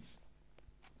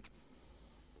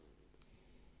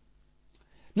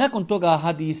 Nakon toga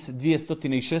hadis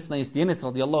 216. Enes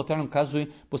radijallahu ta'ala kazuje,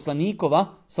 poslanikova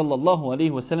sallallahu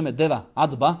alejhi ve selleme deva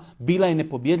Adba bila je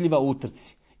nepobjedljiva u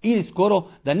utrci. Ili skoro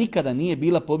da nikada nije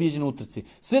bila pobjeđena u utrci.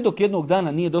 Sve dok jednog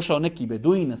dana nije došao neki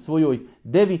beduin na svojoj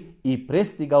devi i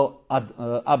prestigao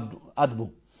Adbu.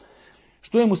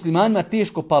 Što je muslimanima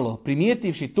teško palo.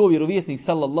 Primijetivši to, vjerovjesnik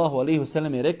sallallahu alejhi ve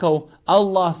sellem je rekao: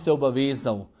 Allah se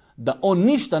obavezao da on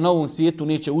ništa na ovom svijetu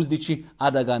neće uzdići,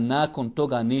 a da ga nakon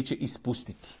toga neće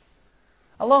ispustiti.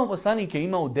 Allahov poslanik je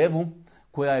imao devu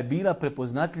koja je bila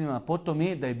prepoznatljiva po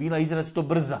tome da je bila izrazito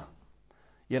brza.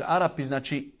 Jer Arapi,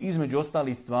 znači, između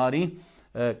ostalih stvari,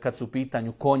 kad su u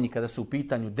pitanju konji, kada su u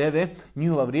pitanju deve,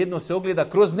 njihova vrijednost se ogleda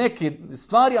kroz neke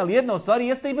stvari, ali jedna od stvari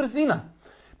jeste i brzina.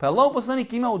 Pa je Allahov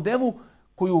poslanik imao devu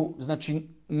koju, znači,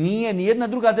 nije ni jedna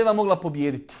druga deva mogla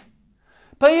pobijediti.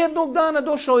 Pa jednog dana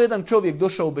došao jedan čovjek,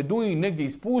 došao u beduin negdje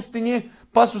iz pustinje,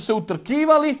 pa su se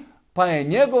utrkivali, pa je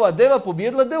njegova deva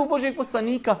pobijedila devu Božjeg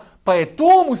poslanika, pa je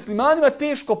to muslimanima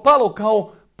teško palo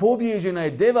kao pobjeđena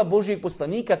je deva Božjeg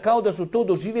poslanika, kao da su to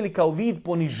doživjeli kao vid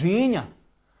poniženja.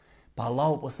 Pa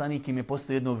Allahov poslanik im je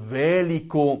postao jedno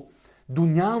veliko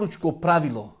dunjalučko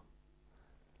pravilo.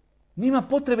 Nima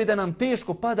potrebe da nam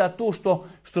teško pada to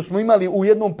što smo imali u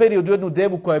jednom periodu jednu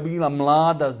devu koja je bila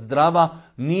mlada, zdrava,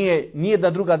 nije da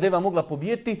druga deva mogla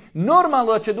pobijeti.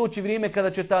 Normalno da će doći vrijeme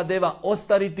kada će ta deva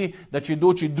ostariti, da će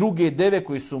doći druge deve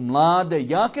koje su mlade,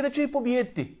 jake, da će ih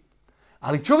pobijeti.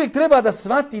 Ali čovjek treba da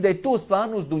shvati da je to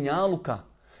stvarnost dunjaluka.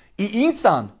 I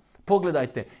insan,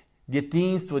 pogledajte,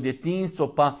 djetinjstvo,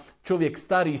 pa čovjek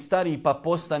stariji, pa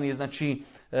postane, znači,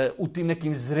 u tim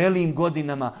nekim zrelim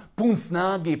godinama, pun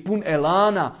snage, pun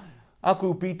elana, ako je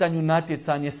u pitanju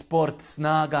natjecanje, sport,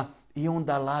 snaga, i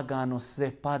onda lagano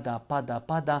sve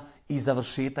pada i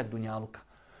završetak dunjaluka.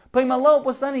 Pa im Allahu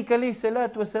poslanik alejhi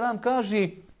selatu vesselam kaže,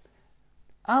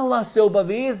 Allah se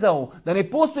obavezao da ne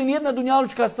postoji nijedna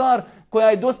dunjalučka stvar koja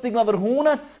je dostigla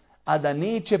vrhunac, a da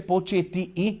neće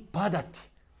početi i padati.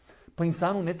 Pa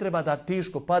insanu ne treba da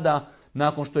teško pada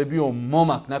nakon što je bio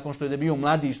momak, nakon što je bio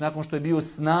mladić, nakon što je bio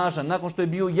snažan, nakon što je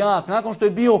bio jak, nakon što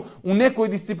je bio u nekoj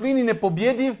disciplini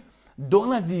nepobjediv.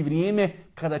 Dolazi vrijeme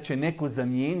kada će neko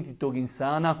zamijeniti tog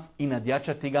insana i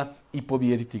nadjačati ga i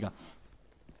pobijediti ga.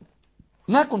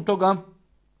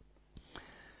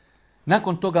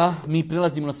 Nakon toga mi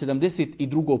prelazimo na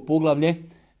 72. poglavlje,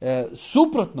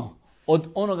 suprotno od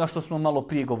onoga što smo malo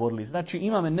prije govorili. Znači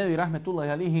Imam Nevevi rahmetullahi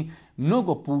alihi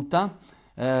mnogo puta,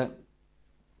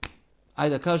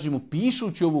 ajde da kažemo,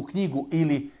 pišući ovu knjigu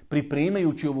ili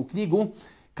pripremajući ovu knjigu,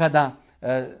 kada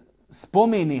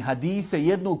spomeni hadise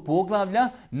jednog poglavlja,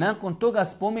 nakon toga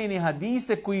spomeni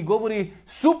hadise koji govori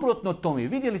suprotno tome.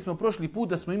 Vidjeli smo prošli put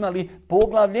da smo imali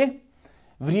poglavlje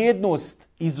vrijednost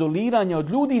izoliranja od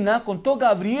ljudi, nakon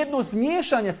toga vrijednost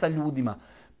miješanja sa ljudima.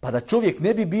 Pa da čovjek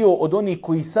ne bi bio od onih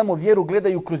koji samo vjeru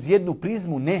gledaju kroz jednu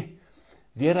prizmu, ne.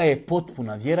 Vjera je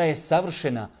potpuna, vjera je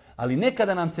savršena, ali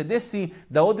nekada nam se desi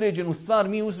da određenu stvar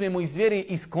mi uzmemo iz vjere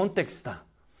iz konteksta.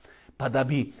 Pa da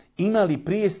bi imali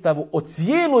predstavu o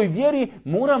cijeloj vjeri,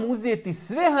 moram uzeti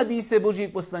sve hadise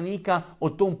Božijeg poslanika o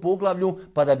tom poglavlju,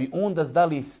 pa da bi onda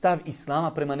zdali stav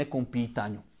Islama prema nekom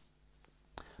pitanju.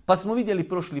 Pa smo vidjeli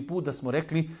prošli put da smo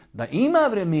rekli da ima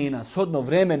vremena, shodno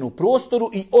vremenu, prostoru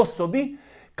i osobi,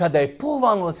 kada je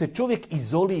pohvalno da se čovjek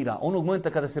izolira, onog momenta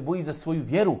kada se boji za svoju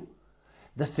vjeru,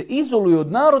 da se izoluje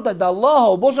od naroda, da Allaha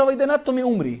obožava i da na tome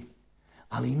umri.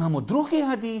 Ali imamo druge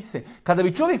hadise. Kada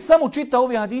bi čovjek samo čitao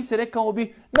ove hadise, rekao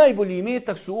bi najbolji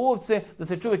imetak su ovce, da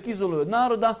se čovjek izoluje od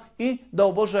naroda i da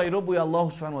obožava i robuje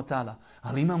Allahu subhanahu wa ta'ala.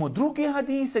 Ali imamo druge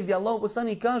hadise gdje Allah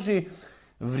poslanik kaže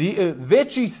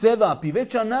veći sevap i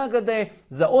veća nagrada je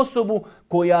za osobu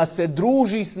koja se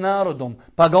druži s narodom,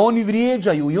 pa ga oni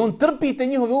vrijeđaju i on trpi te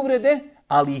njihove uvrede,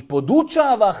 ali ih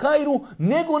podučava hajru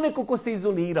nego neko ko se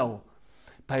izolirao.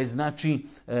 Pa je znači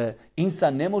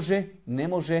insan ne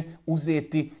može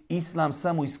uzeti islam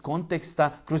samo iz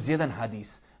konteksta kroz jedan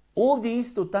hadis. Ovdje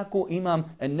isto tako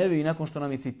Imam Nevevi, nakon što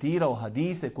nam je citirao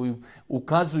hadise koji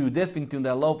ukazuju definitivno da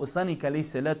je Allahov poslanik alejhi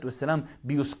selatu vesselam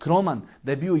bio skroman,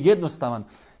 da je bio jednostavan.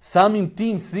 Samim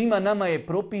tim svima nama je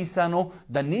propisano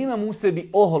da nemamo u sebi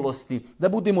oholosti, da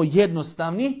budemo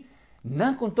jednostavni.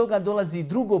 Nakon toga dolazi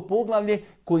drugo poglavlje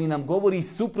koji nam govori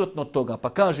suprotno toga. Pa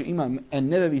kaže Imam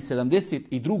Nevevi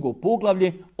 72.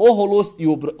 poglavlje, oholost i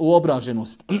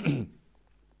uobraženost.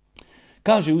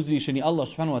 Kaže uzvišeni Allah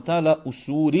subhanahu wa ta'ala u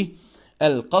suri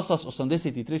Al-Qasas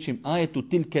 83. ajetu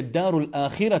tilke darul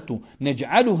ahiratu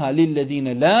neđ'aluha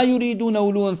lilladine la yuriduna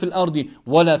uluvan fil ardi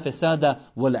wala fesada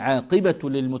wal aqibatu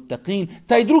lil muttaqin.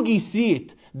 Taj drugi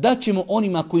svijet daćemo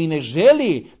onima koji ne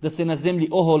žele da se na zemlji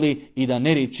oholi i da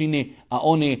nered čine, a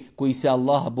one koji se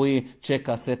Allaha boje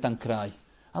čeka sretan kraj.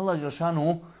 Allah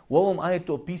dželešanu u ovom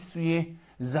ajetu opisuje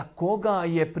za koga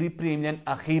je pripremljen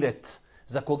ahiret,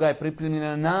 za koga je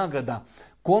pripremljena nagrada,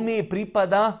 kome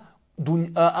pripada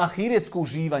ahiretsko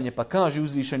uživanje. Pa kaže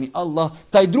uzvišeni Allah,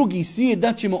 taj drugi svijet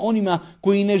daćemo onima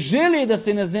koji ne žele da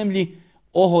se na zemlji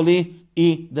oholi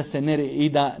i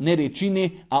da nered čine,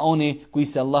 a one koji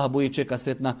se Allaha boje čeka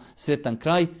sretan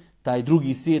kraj. Taj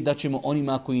drugi svijet daćemo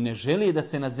onima koji ne žele da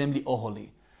se na zemlji oholi.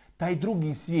 Taj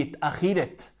drugi svijet,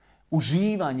 ahiret,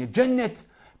 uživanje, džennet,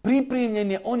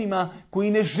 pripremljen je onima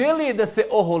koji ne žele da se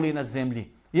oholi na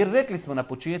zemlji. Jer rekli smo na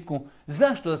početku,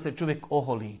 zašto da se čovjek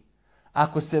oholi?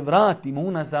 Ako se vratimo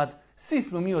unazad, svi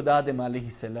smo mi od Adema alejhi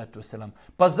selatu vesselam.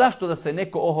 Pa zašto da se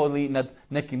neko oholi nad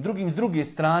nekim drugim? S druge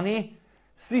strane,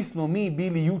 svi smo mi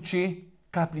bili juče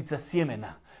kapljica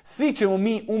sjemena. Svi ćemo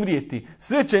mi umrijeti,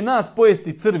 sve će nas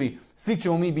pojesti crvi, svi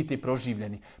ćemo mi biti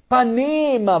proživljeni. Pa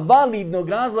nema validnog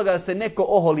razloga da se neko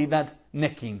oholi nad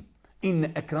nekim. In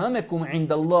ekramekum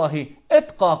inda Allahi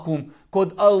etqakum.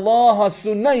 Kod Allaha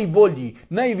su najbolji,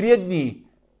 najvrijedniji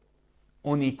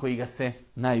oni koji ga se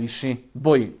najviše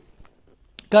boji.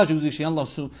 Kaže uzvišeni Allah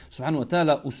subhanahu wa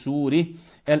ta'ala u suri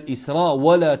Al-Isra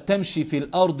وَلَا تَمْشِ فِي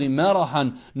الْأَرْضِ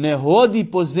مَرَحًا, ne hodi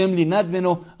po zemlji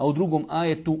nadmeno, a u drugom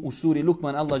ajetu u suri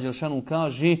Lukman Allah dželešanu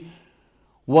kaže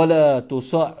وَلَا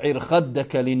تُصَعِّرْ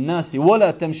خَدَّكَ لِلنَّاسِ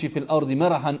وَلَا تَمْشِ فِي الْأَرْضِ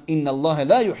مَرَحًا إِنَّ اللَّهَ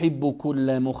لَا يُحِبُّ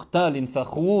كُلَّ مُخْتَالٍ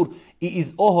فَخُورٍ. I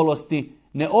iz oholosti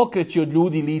ne okreći od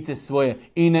ljudi lice svoje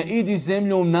i ne idi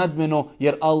zemljom nadmeno,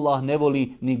 jer Allah ne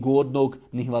voli ni gordnog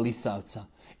ni hvalisavca.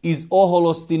 Iz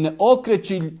oholosti ne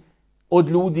okreći od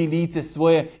ljudi lice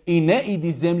svoje i ne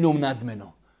idi zemljom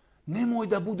nadmeno. Nemoj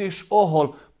da budeš ohol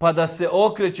pa da se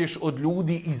okrećeš od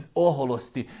ljudi iz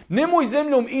oholosti. Nemoj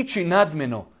zemljom ići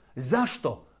nadmeno.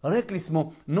 Zašto? Rekli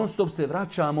smo, non stop se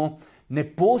vraćamo,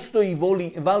 ne postoji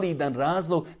validan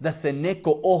razlog da se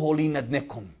neko oholi nad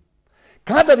nekom.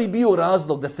 Kada bi bio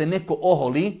razlog da se neko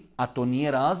oholi, a to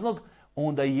nije razlog,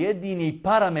 onda jedini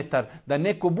parametar da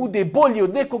neko bude bolji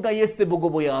od nekoga jeste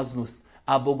bogobojaznost.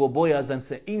 A bogobojazan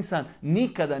se insan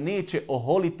nikada neće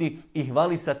oholiti i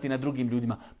hvalisati na drugim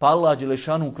ljudima. Pa Allah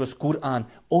dželešanu kroz Kur'an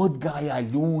odgaja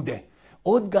ljude.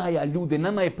 Odgaja ljude.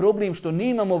 Nama je problem što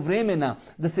nemamo vremena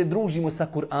da se družimo sa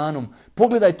Kur'anom.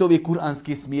 Pogledajte ove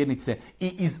kur'anske smjernice.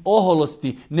 I iz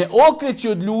oholosti ne okreći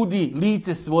od ljudi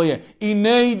lice svoje i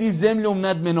ne idi zemljom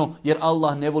nadmeno, jer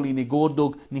Allah ne voli ni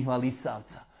gordog ni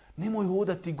hvalisavca. Nemoj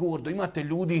hodati gordo. Imate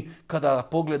ljudi kada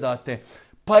pogledate,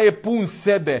 pa je pun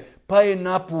sebe, pa je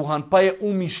napuhan, pa je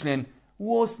umišljen.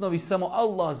 U osnovi samo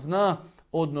Allah zna,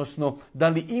 odnosno da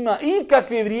li ima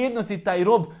ikakve vrijednosti taj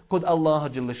rob kod Allaha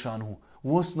dželešanuhu.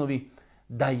 U osnovi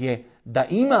da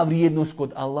ima vrijednost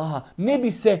kod Allaha, ne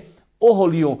bi se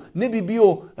oholio, ne bi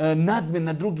bio nadmen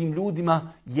nad drugim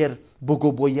ljudima, jer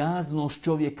bogobojaznost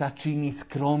čovjeka čini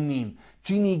skromnim,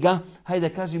 čini ga, hajde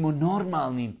da kažemo,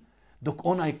 normalnim. Dok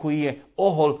onaj koji je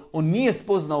ohol, on nije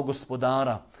spoznao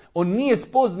gospodara, on nije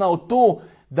spoznao to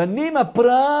da nema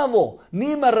pravo,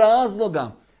 nema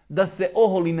razloga da se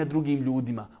oholi nad drugim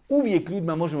ljudima. Uvijek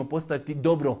ljudima možemo postaviti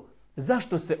dobro.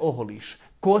 Zašto se oholiš?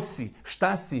 Ko si?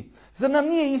 Šta si? Zar nam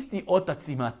nije isti otac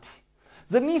i mati?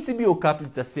 Zar nisi bio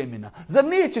kapljica sjemena? Zar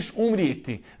nećeš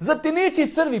umrijeti? Zar te neće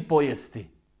crvi pojesti?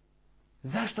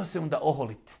 Zašto se onda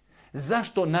oholiti?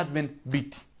 Zašto nadmen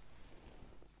biti?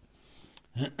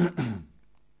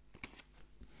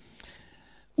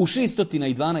 U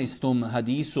 612.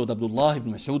 hadisu od Abdullah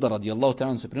ibn Mas'uda radijallahu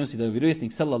ta'ala se prenosi da je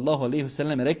vjerovjesnik sallallahu alejhi ve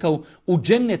sellem rekao: u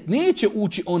džennet neće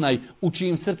ući onaj u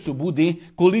čijem srcu bude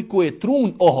koliko je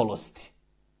trun oholosti.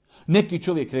 Neki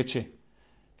čovjek reče,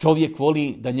 čovjek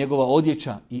voli da njegova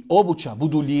odjeća i obuća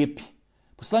budu lijepi.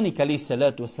 Poslanik alejhi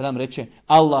salatu vesselam reče,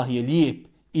 Allah je lijep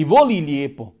i voli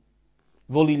lijepo,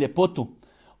 voli ljepotu.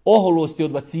 Oholost je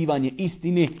odbacivanje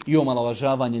istine i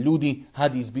omalovažavanje ljudi.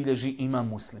 Hadis bilježi Imam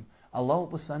Muslim. Allahu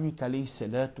poslanik alejhi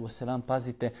salatu vesselam,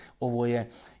 pazite, ovo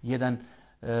je jedan,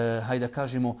 hajde da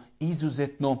kažemo,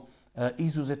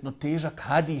 izuzetno težak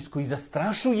hadis koji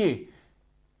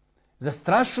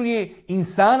zastrašuje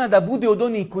insana da bude od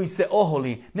onih koji se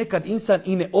oholi. Nekad insan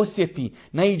i ne osjeti.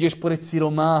 Naiđeš pored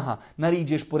siromaha,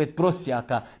 naiđeš pored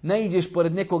prosjaka, naiđeš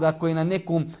pored nekoga koji je na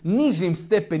nekom nižem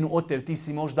stepenu od tebe. Ti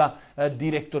si možda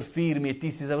direktor firme,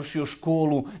 ti si završio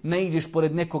školu, naiđeš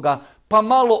pored nekoga, pa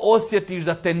malo osjetiš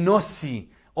da te nosi.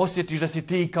 Osjetiš da si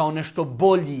ti kao nešto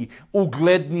bolji,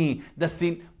 ugledniji, da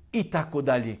si i tako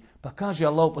dalje. Pa kaže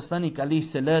Allahu poslanik alejhi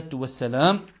salatu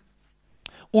vesselam,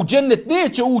 u džennet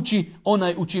neće ući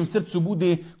onaj u čijem srcu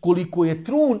bude koliko je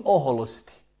trun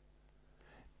oholosti.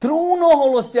 Trun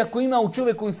oholosti ako ima u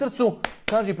čovjekovim srcu,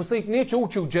 kaže poslanik, neće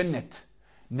ući u džennet.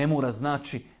 Ne mora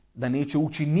znači da neće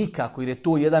ući nikako, jer je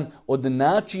to jedan od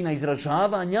načina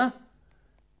izražavanja.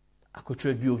 Ako je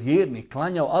čovjek bio vjernik,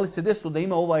 klanjao, ali se desilo da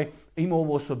ima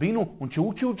ovu osobinu, on će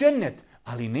ući u džennet,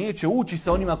 ali neće ući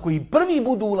sa onima koji prvi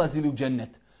budu ulazili u džennet.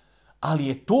 Ali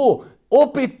je to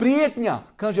opet prijetnja.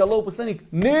 Kaže Allahu poslanik,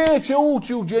 neće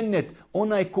ući u džennet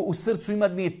onaj ko u srcu ima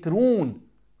dne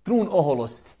trun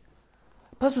oholosti.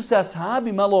 Pa su se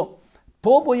ashabi malo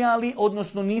pobojali,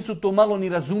 odnosno nisu to malo ni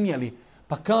razumjeli.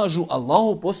 Pa kažu,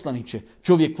 Allahu poslaniće,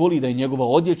 čovjek voli da je njegova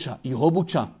odjeća i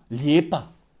obuća lijepa.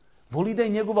 Voli da je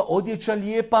njegova odjeća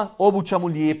lijepa, obuća mu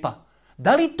lijepa.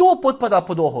 Da li to potpada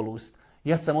pod oholost?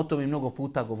 Ja sam o tome mnogo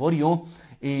puta govorio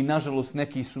i nažalost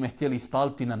neki su me htjeli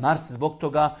ispaliti na Mars zbog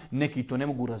toga, neki to ne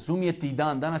mogu razumjeti i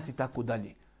dan danas i tako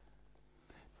dalje.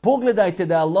 Pogledajte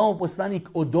da je Allahov poslanik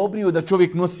odobrio da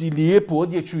čovjek nosi lijepu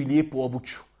odjeću i lijepu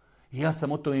obuću. Ja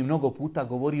sam o tome mnogo puta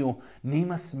govorio,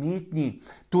 nema smetnji.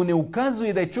 To ne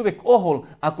ukazuje da je čovjek ohol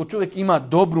ako čovjek ima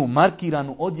dobru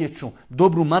markiranu odjeću,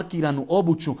 dobru markiranu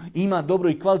obuću, ima dobro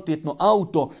i kvalitetno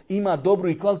auto, ima dobru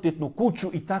i kvalitetnu kuću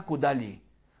i tako dalje.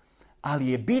 Ali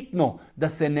je bitno da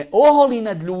se ne oholi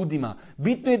nad ljudima.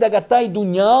 Bitno je da ga taj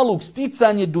dunjaluk,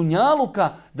 sticanje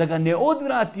dunjaluka, da ga ne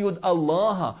odvrati od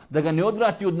Allaha, da ga ne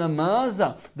odvrati od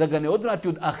namaza, da ga ne odvrati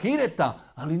od ahireta,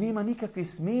 ali nema nikakve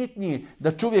smetnje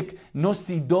da čovjek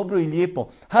nosi dobro i lijepo.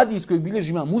 Hadis koji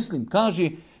bilježi Imam Muslim kaže,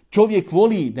 čovjek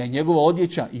voli da je njegova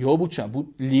odjeća i obuća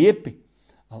lijepi.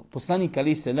 Poslanik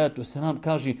alejhi selatu selam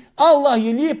kaže, Allah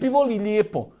je lijep i voli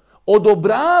lijepo.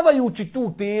 Odobravajući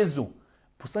tu tezu,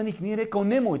 poslanik nije rekao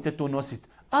nemojte to nositi.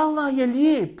 Allah je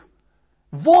lijep.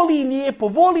 Voli lijepo.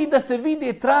 Voli da se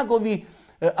vide tragovi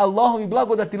Allahovi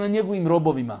blagodati na njegovim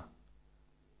robovima.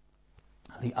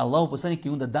 Ali Allahov poslanik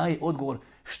onda daje odgovor.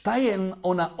 Šta je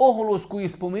ona oholost koju je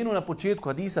spomenuo na početku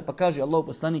hadisa? Pa kaže Allahov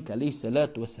poslanik alejhi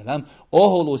salatu vesselam,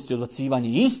 oholost je odbacivanje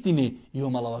istine i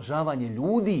omalovažavanje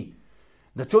ljudi.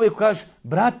 Da čovjek kaže,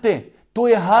 brate, to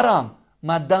je haram.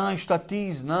 Ma daj šta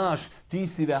ti znaš, ti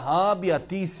si vehabija,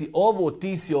 ti si ovo,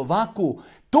 ti si ovako.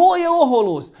 To je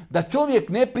oholost, da čovjek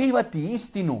ne prihvati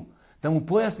istinu. Da mu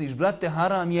pojasniš, brate,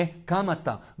 haram je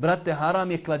kamata, brate,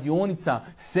 haram je kladionica,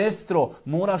 sestro,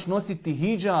 moraš nositi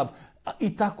hidžab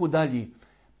i tako dalje.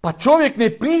 Pa čovjek ne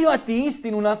prihvati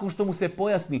istinu nakon što mu se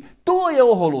pojasni. To je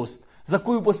oholost za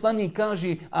koju poslanik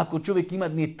kaže, ako čovjek ima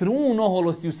ni trun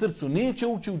oholosti u srcu, neće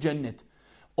ući u džennet.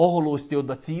 Oholost je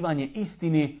odbacivanje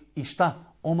istine i šta?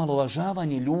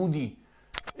 Omalovažavanje ljudi.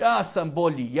 Ja sam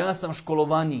bolji, ja sam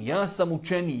školovaniji, ja sam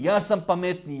učeniji, ja sam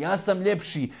pametniji, ja sam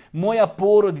ljepši, moja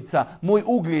porodica, moj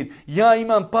ugled, ja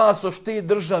imam pasoš te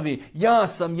države, ja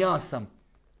sam.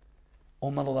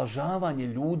 Omalovažavanje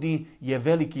ljudi je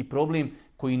veliki problem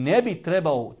koji ne bi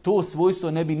trebao, to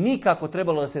svojstvo ne bi nikako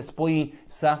trebalo da se spoji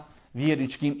sa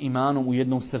vjerničkim imanom u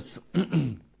jednom srcu.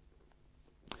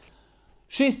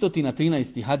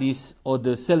 613. hadis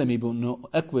od Selem ibn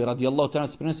Ekve radijallahu ta'ala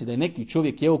se prenosi da je neki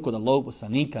čovjek jeo kod Allahov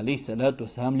poslanika alejhi salatu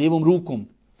vesselam lijevom rukom.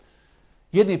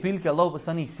 Jedne prilike Allahov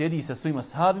poslanik sjedi sa svojim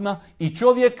ashabima i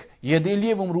čovjek jede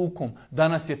lijevom rukom.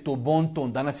 Danas je to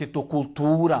bonton, danas je to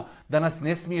kultura, danas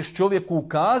ne smiješ čovjeku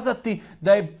ukazati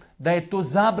da je to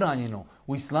zabranjeno.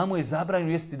 U islamu je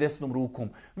zabranjeno jesti desnom rukom.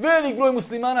 Velik broj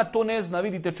muslimana to ne zna.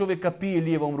 Vidite, čovjeka pije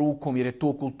lijevom rukom jer je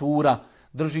to kultura.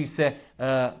 Drži se,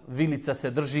 vilica se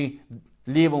drži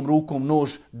lijevom rukom,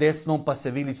 nož desnom, pa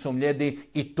se vilicom ljede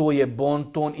i to je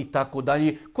bonton i tako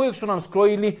dalje, kojeg su nam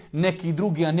skrojili neki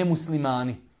drugi, a ne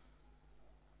muslimani.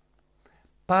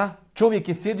 Pa čovjek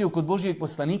je sjedio kod Božijeg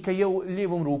poslanika i jeo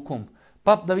lijevom rukom.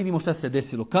 Pa da vidimo šta se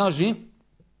desilo. Kaže,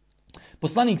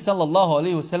 poslanik sallallahu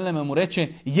alejhi ve sellem mu reče,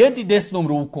 jedi desnom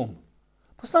rukom.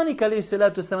 Poslanik alejhi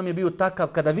salatu selam je bio takav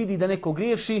kada vidi da neko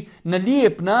griješi, na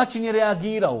lijep način je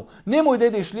reagirao. Nemoj da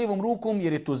jedeš lijevom rukom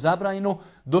jer je to zabranjeno.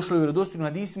 Došlo je u vjerodostojnim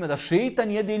hadisima da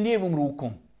šejtan jede lijevom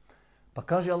rukom. Pa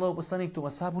kaže Allahov poslanik tom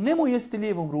ashabu, nemoj jesti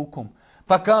lijevom rukom.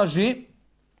 Pa kaže,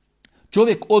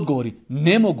 čovjek odgovori,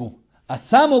 ne mogu, a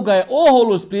samo ga je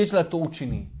oholost spriječila da to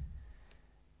učini.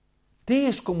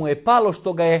 Teško mu je palo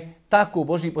što ga je tako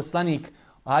Božji poslanik,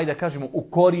 ajde da kažemo,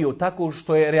 ukorio, tako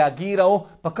što je reagirao,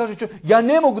 pa kaže čovjek, ja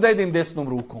ne mogu da jedem desnom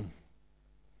rukom.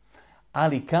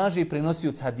 Ali kaže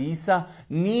prenosioc hadisa,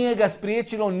 nije ga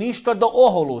spriječilo ništa do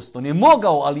oholosti. On je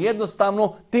mogao, ali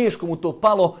jednostavno teško mu to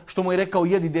palo što mu je rekao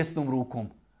jedi desnom rukom.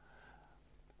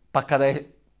 Pa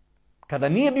kada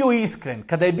nije bio iskren,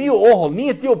 kada je bio ohol,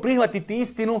 nije htio prihvatiti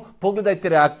istinu, pogledajte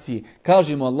reakcije.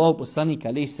 Kaže mu Allahu poslanik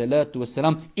alejhi salatu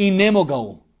vesselam i ne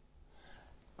mogao.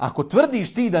 Ako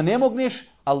tvrdiš ti da ne mogneš,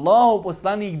 Allahov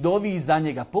poslanik dovi za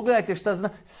njega. Pogledajte šta zna.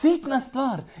 Sitna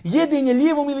stvar. Jedenje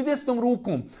lijevom ili desnom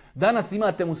rukom. Danas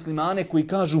imate muslimane koji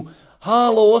kažu,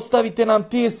 halo, ostavite nam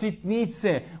te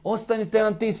sitnice, ostavite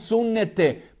nam te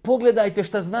sunnete. Pogledajte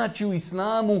šta znači u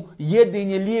islamu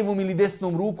jedenje lijevom ili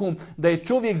desnom rukom. Da je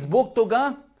čovjek zbog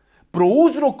toga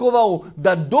prouzrokovao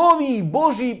da dovi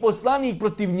Božji poslanik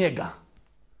protiv njega.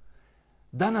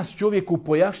 Danas čovjeku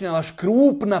pojašnjavaš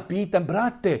krupna pitanja,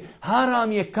 brate,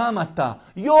 haram je kamata,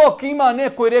 jok ima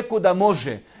neko je rekao da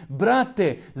može,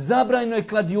 brate, zabranjeno je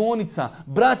kladionica,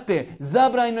 brate,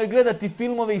 zabranjeno je gledati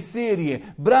filmove i serije,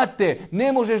 brate,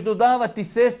 ne možeš dodavati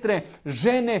sestre,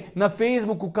 žene na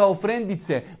Facebooku kao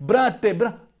frendice, brate,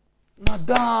 ma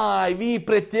daj, vi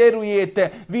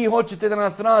pretjerujete, vi hoćete da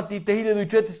nas vratite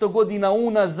 1400 godina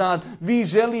unazad, vi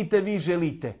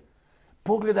želite.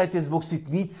 Pogledajte zbog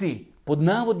sitnici. Pod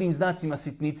navodnim znacima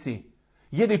sitnici.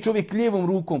 Jede čovjek lijevom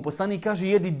rukom, poslanik kaže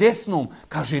jedi desnom,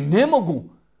 kaže ne mogu.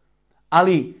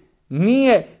 Ali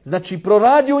nije, znači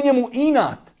proradio u njemu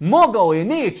inat, mogao je,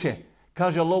 neće.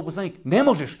 Kaže Allahov poslanik, ne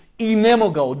možeš i ne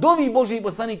mogao. Dovi Božji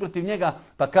poslanik protiv njega,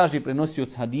 pa kaže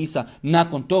prenosioc hadisa,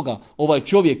 nakon toga ovaj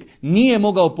čovjek nije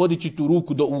mogao podići tu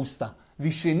ruku do usta.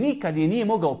 više nikad je nije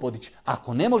mogao podići.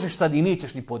 Ako ne možeš, sad i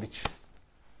nećeš ni podići.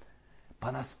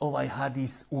 Pa nas ovaj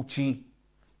hadis uči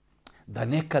da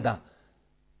nekada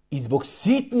i zbog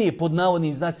sitnije, pod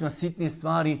navodnim znacima sitnije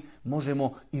stvari,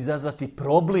 možemo izazvati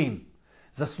problem.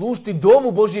 Zaslužiti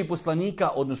dovu Božijeg poslanika,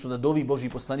 odnosno da dovi Božji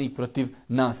poslanik protiv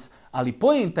nas. Ali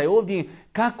poenta je ovdje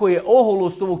kako je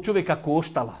oholost ovog čovjeka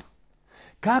koštala.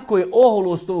 Kako je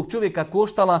oholost ovog čovjeka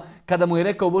koštala kada mu je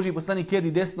rekao Božji poslanik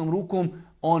jedi desnom rukom,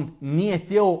 on nije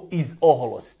htio iz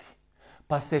oholosti.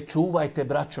 Pa se čuvajte,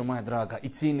 braćo moja draga i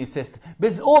ciljni sestre.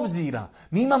 Bez obzira,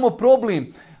 mi imamo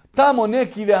problem. Tamo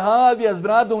neki vehabija s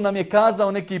bradom nam je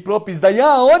kazao neki propis da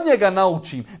ja od njega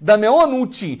naučim, da me on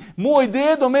uči. Moj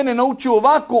dedo mene naučio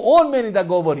ovako, on meni da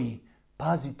govori.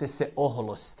 Pazite se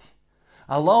oholosti.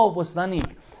 Allahov poslanik,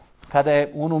 kada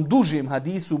je u onom dužem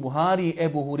hadisu Buhari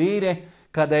Ebu Hureyre,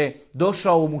 kada je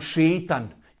došao mu šeitan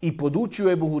i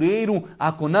podučio Ebu Hureyru,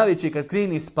 ako navečer kad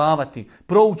krene spavati,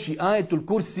 prouči ajetul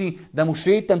kursi, da mu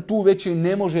šeitan tu večer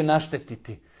ne može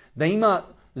naštetiti. Da ima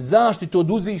zaštitu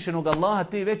od uzvišenog Allaha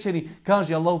te večeri,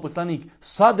 kaže Allahov poslanik,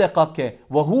 sadekake,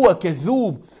 vahuake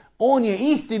zub. On je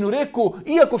istinu rekao,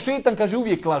 iako šeitan kaže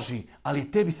uvijek laži,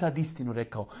 ali tebi sad istinu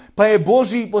rekao. Pa je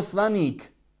Božji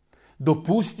poslanik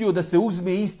dopustio da se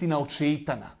uzme istina od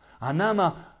šeitana. A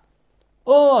nama,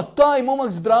 taj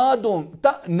momak s bradom,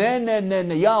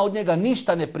 ne, ja od njega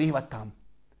ništa ne prihvatam.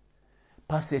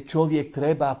 Pa se čovjek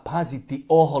treba paziti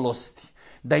oholosti.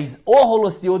 Da iz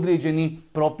oholosti određeni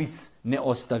propis ne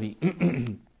ostavi.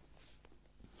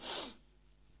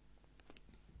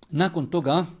 Nakon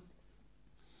toga,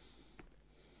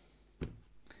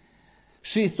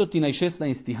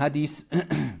 616. hadis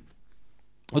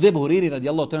od Ebu Hureyre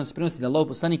radijallahu ta'ala se prenosi da Allahov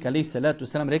poslanik alejhi salatu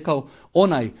selam rekao: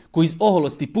 onaj koji iz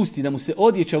oholosti pusti da mu se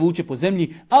odjeća vuče po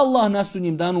zemlji, Allah na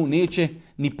sudnjem danu neće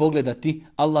ni pogledati.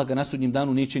 Allah ga na sudnjem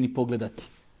danu neće ni pogledati.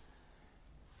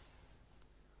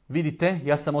 Vidite,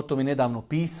 ja sam o tome nedavno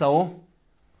pisao.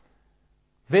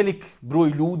 Velik broj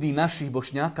ljudi, naših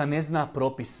Bošnjaka, ne zna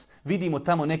propis. Vidimo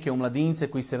tamo neke omladince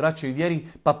koji se vraćaju vjeri,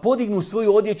 pa podignu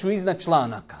svoju odjeću iznad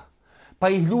članaka. Pa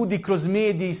ih ljudi kroz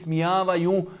medije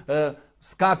ismijavaju,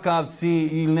 skakavci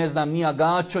ili ne znam, nija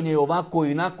gačonje, ovako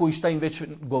i onako i šta im već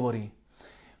govori.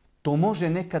 To može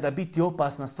nekada biti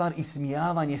opasna stvar,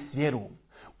 ismijavanje s vjerom.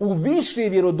 U više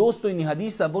vjerodostojnih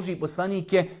hadisa Božji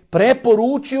poslanik je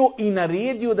preporučio i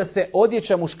naredio da se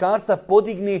odjeća muškarca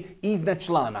podigne iznad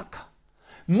članaka.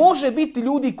 Može biti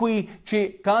ljudi koji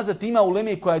će kazati ima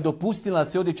uleme koja je dopustila da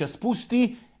se odjeća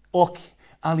spusti, ok,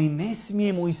 ali ne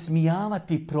smijemo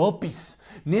ismijavati propis,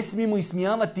 ne smijemo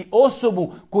ismijavati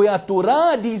osobu koja to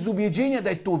radi iz ubjeđenja da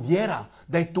je to vjera,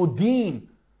 da je to din.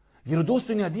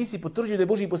 Vjerodostojni hadisi potvrđuju da je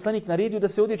Božji poslanik naredio da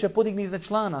se odjeća podigne iznad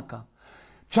članaka.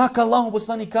 Čak Allahov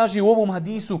poslanik kaže u ovom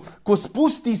hadisu, ko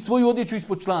spusti svoju odjeću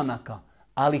ispod članaka.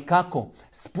 Ali kako?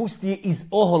 Spusti je iz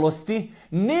oholosti,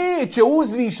 neće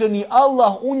uzvišeni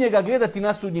Allah u njega gledati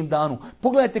na sudnjem danu.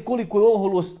 Pogledajte koliko je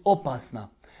oholost opasna.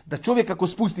 Da čovjek ako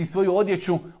spusti svoju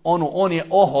odjeću, on je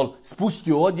ohol,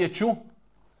 spustio odjeću,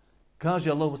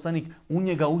 kaže Allahov poslanik, u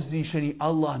njega uzvišeni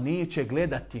Allah neće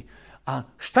gledati. A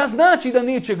šta znači da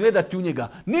neće gledati u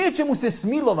njega? Neće mu se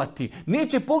smilovati,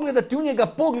 neće pogledati u njega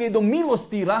pogledom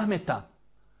milosti i rahmeta.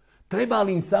 Treba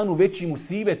li insanu veći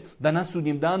musibet da na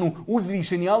sudnjem danu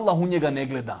uzvišeni Allah u njega ne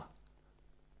gleda?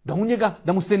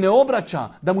 Da mu se ne obraća,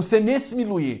 da mu se ne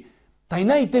smiluje. Taj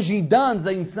najteži dan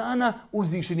za insana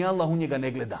uzvišeni Allah u njega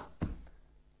ne gleda.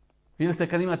 Vidjeli ste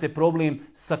kad imate problem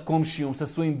sa komšijom, sa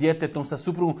svojim djetetom, sa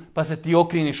suprugom, pa se ti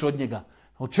okreniš od njega.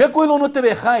 Očekuje li on od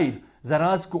tebe hajr? Za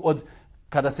razliku od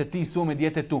kada se ti svome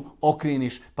djetetu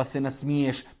okreniš, pa se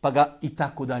nasmiješ, pa ga i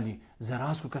tako dalje. Za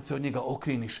razliku kad se od njega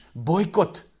okreniš,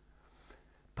 bojkot.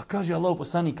 Pa kaže Allahov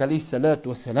poslanik alejhi salatu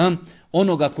vesselam,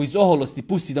 onoga koji iz oholosti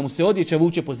pusti da mu se odjeća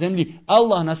vuče po zemlji,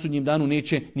 Allah na sudnjem danu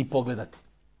neće ni pogledati.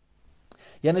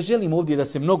 Ja ne želim ovdje da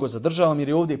se mnogo zadržavam jer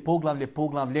je ovdje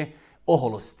poglavlje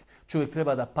oholosti. Čovjek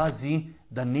treba da pazi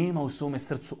da nema u svome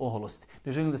srcu oholosti.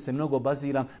 Ne želim da se mnogo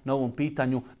baziram na ovom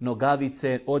pitanju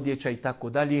nogavice, odjeća i tako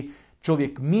dalje.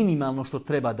 Čovjek minimalno što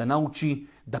treba da nauči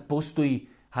da postoji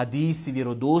hadisi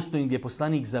vjerodostojni gdje je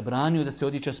poslanik zabranio da se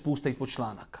odjeća spušta ispod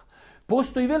članaka.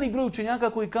 Postoji velik broj učenjaka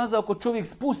koji kazao ako čovjek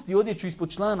spusti odjeću ispod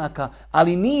članaka,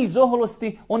 ali nije iz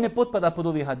oholosti, on ne potpada pod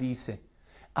ove hadise.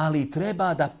 Ali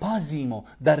treba da pazimo,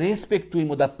 da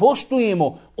respektujemo, da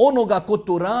poštujemo onoga ko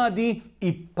to radi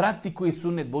i praktikuje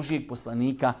sunnet Božijeg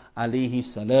poslanika, alejhi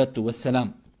salatu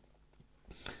vesselam.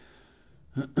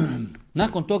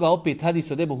 Nakon toga opet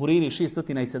hadis od Ebu Hureyre,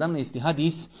 617.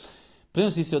 hadis,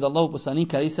 prenosi se od Allahov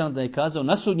poslanika, alejhi salam, da je kazao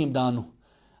na sudnjem danu,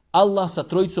 Allah sa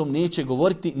trojicom neće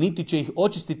govoriti, niti će ih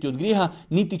očistiti od grijeha,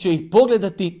 niti će ih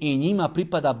pogledati i njima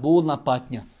pripada bolna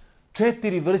patnja.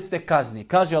 4 vrste kazni.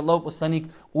 Kaže Allahov poslanik,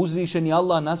 uzvišeni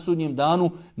Allah na sudnjem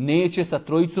danu neće sa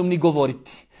trojicom ni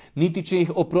govoriti. Niti će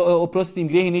ih oprostiti im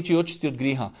grijehe, neće ih očistiti od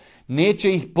grijeha.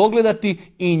 Neće ih pogledati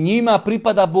i njima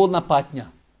pripada bolna patnja.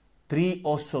 3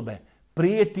 osobe.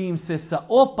 Prijeti im se sa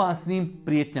opasnim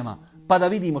prijetnjama. Pa da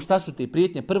vidimo šta su te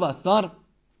prijetnje. Prva stvar,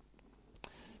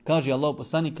 kaže Allahov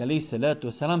poslanik alejhi salatu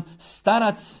vesselam,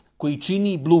 starac koji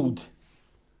čini blud.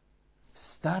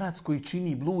 Starac koji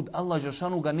čini blud, Allah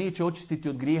dželešanu ga neće očistiti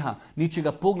od grijeha, neće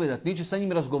ga pogledati, neće sa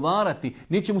njim razgovarati,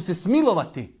 neće mu se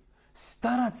smilovati.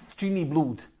 Starac čini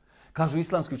blud. Kažu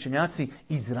islamski učenjaci,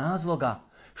 iz razloga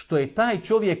što je taj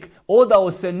čovjek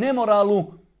odao se nemoralu,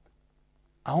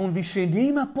 a on više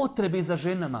nema potrebe za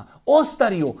ženama.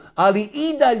 Ostario, ali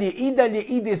i dalje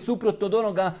ide suprotno od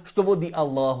onoga što vodi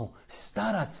Allahu.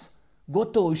 Starac,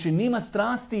 gotovo više nema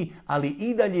strasti, ali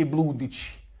i dalje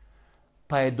bludići.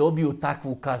 Pa je dobio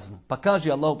takvu kaznu. Pa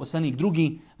kaže Allahu poslanik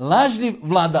drugi, lažljiv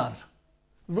vladar.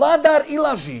 Vladar i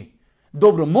laži.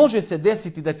 Dobro, može se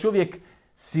desiti da čovjek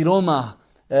siroma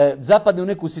zapadne u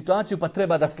neku situaciju pa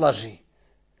treba da slaži.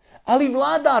 Ali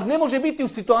vladar ne može biti u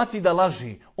situaciji da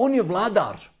laži. On je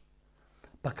vladar.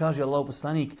 Pa kaže Allahov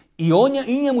poslanik,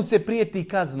 i njemu se prijeti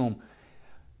kaznom.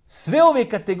 Sve ove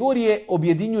kategorije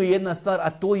objedinjuje jedna stvar, a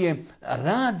to je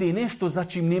rade nešto za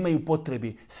čim nemaju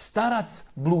potrebi. Starac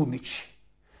bludniči.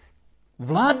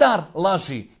 Vladar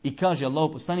laži. I kaže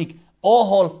Allahov poslanik,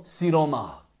 ohol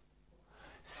siroma.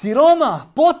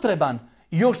 Siroma potreban,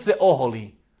 još se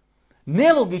oholi.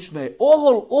 Nelogično je.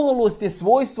 Oholost je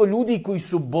svojstvo ljudi koji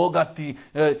su bogati,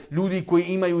 ljudi koji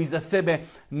imaju iza sebe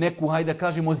neku, hajde da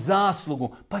kažemo, zaslugu,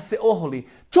 pa se oholi.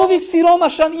 Čovjek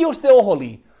siromašan i još se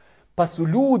oholi. Pa su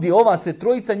ljudi, ova se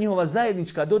trojica, njihova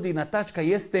zajednička dodirna tačka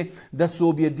jeste da su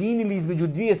objedinili između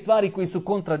 2 stvari koje su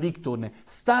kontradiktorne.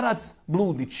 Starac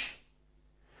bludniči.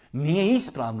 Nije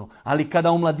ispravno, ali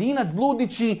kada omladinac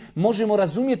bludniči možemo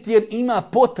razumjeti jer ima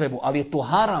potrebu, ali je to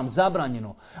haram,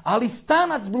 zabranjeno. Ali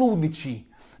starac bludniči,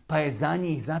 pa je za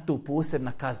njih zato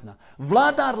posebna kazna.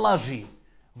 Vladar laži,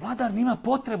 vladar nima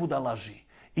potrebu da laži.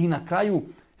 I na kraju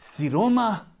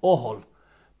siroma ohol,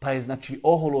 pa je znači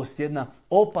oholost jedna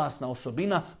opasna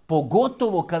osobina,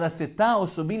 pogotovo kada se ta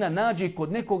osobina nađe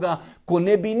kod nekoga ko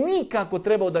ne bi nikako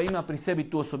trebao da ima pri sebi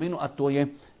tu osobinu, a to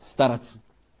je starac.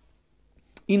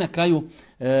 I na kraju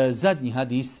zadnji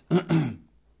hadis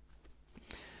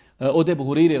od Ebu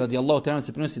Hurire radijallahu ta'ala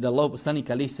se prenosi da Allahov poslanik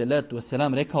alejhi salatu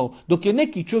vesselam rekao, dok je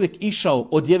neki čovjek išao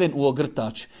odjeven u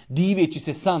ogrtač, diveći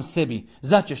se sam sebi,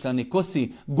 začešljane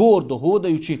kosi, gordo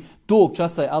hodajući, tog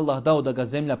časa je Allah dao da ga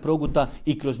zemlja proguta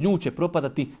i kroz nju će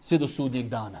propadati sve do sudnjeg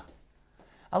dana.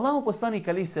 Allahov poslanik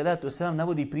alejhi salatu vesselam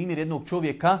navodi primjer jednog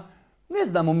čovjeka, ne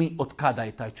znamo mi od kada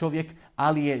je taj čovjek,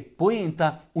 ali je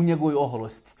poenta u njegovoj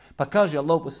oholosti. Pa kaže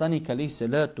Allahov poslanik alejhi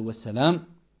salatu vesselam,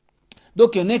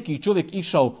 dok je neki čovjek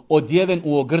išao odjeven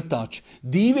u ogrtač,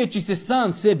 diveći se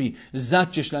sam sebi,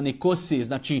 začešljane kose,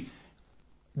 znači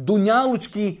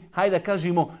dunjalučki, hajde da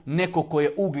kažemo, neko ko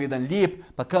je ugledan, lijep,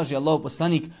 pa kaže Allahov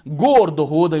poslanik, gordo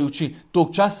hodajući,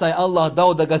 tog časa je Allah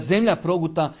dao da ga zemlja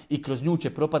proguta i kroz nju će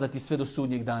propadati sve do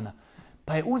sudnjeg dana.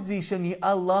 Pa je uzvišeni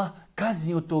Allah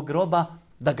kaznio tog roba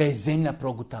da ga je zemlja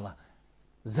progutala.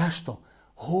 Zašto?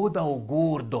 Hodao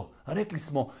gordo. Rekli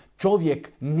smo,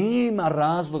 čovjek nema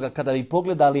razloga, kada bi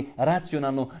pogledali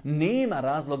racionalno, nema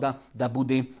razloga da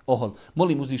bude ohol.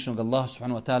 Molim uzvišenog Allaha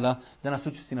subhanahu wa ta'ala da nas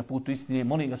učesti na putu istine.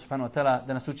 Molim ga subhanahu wa ta'ala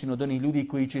da nas učini od onih ljudi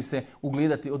koji će se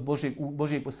ugledati od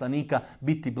Božjeg poslanika,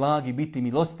 biti blagi, biti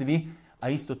milostivi. A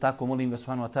isto tako molim ga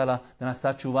subhanahu wa ta'ala da nas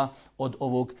sačuva od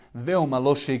ovog veoma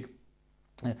lošeg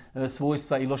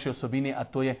svojstva i loše osobine, a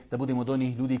to je da budemo od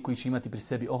onih ljudi koji će imati pri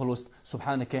sebi oholost.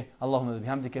 Subhaneke, Allahumma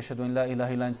bihamdike, ashhadu an la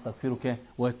ilaha illa anta, astaghfiruke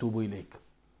wa atubu ilejk.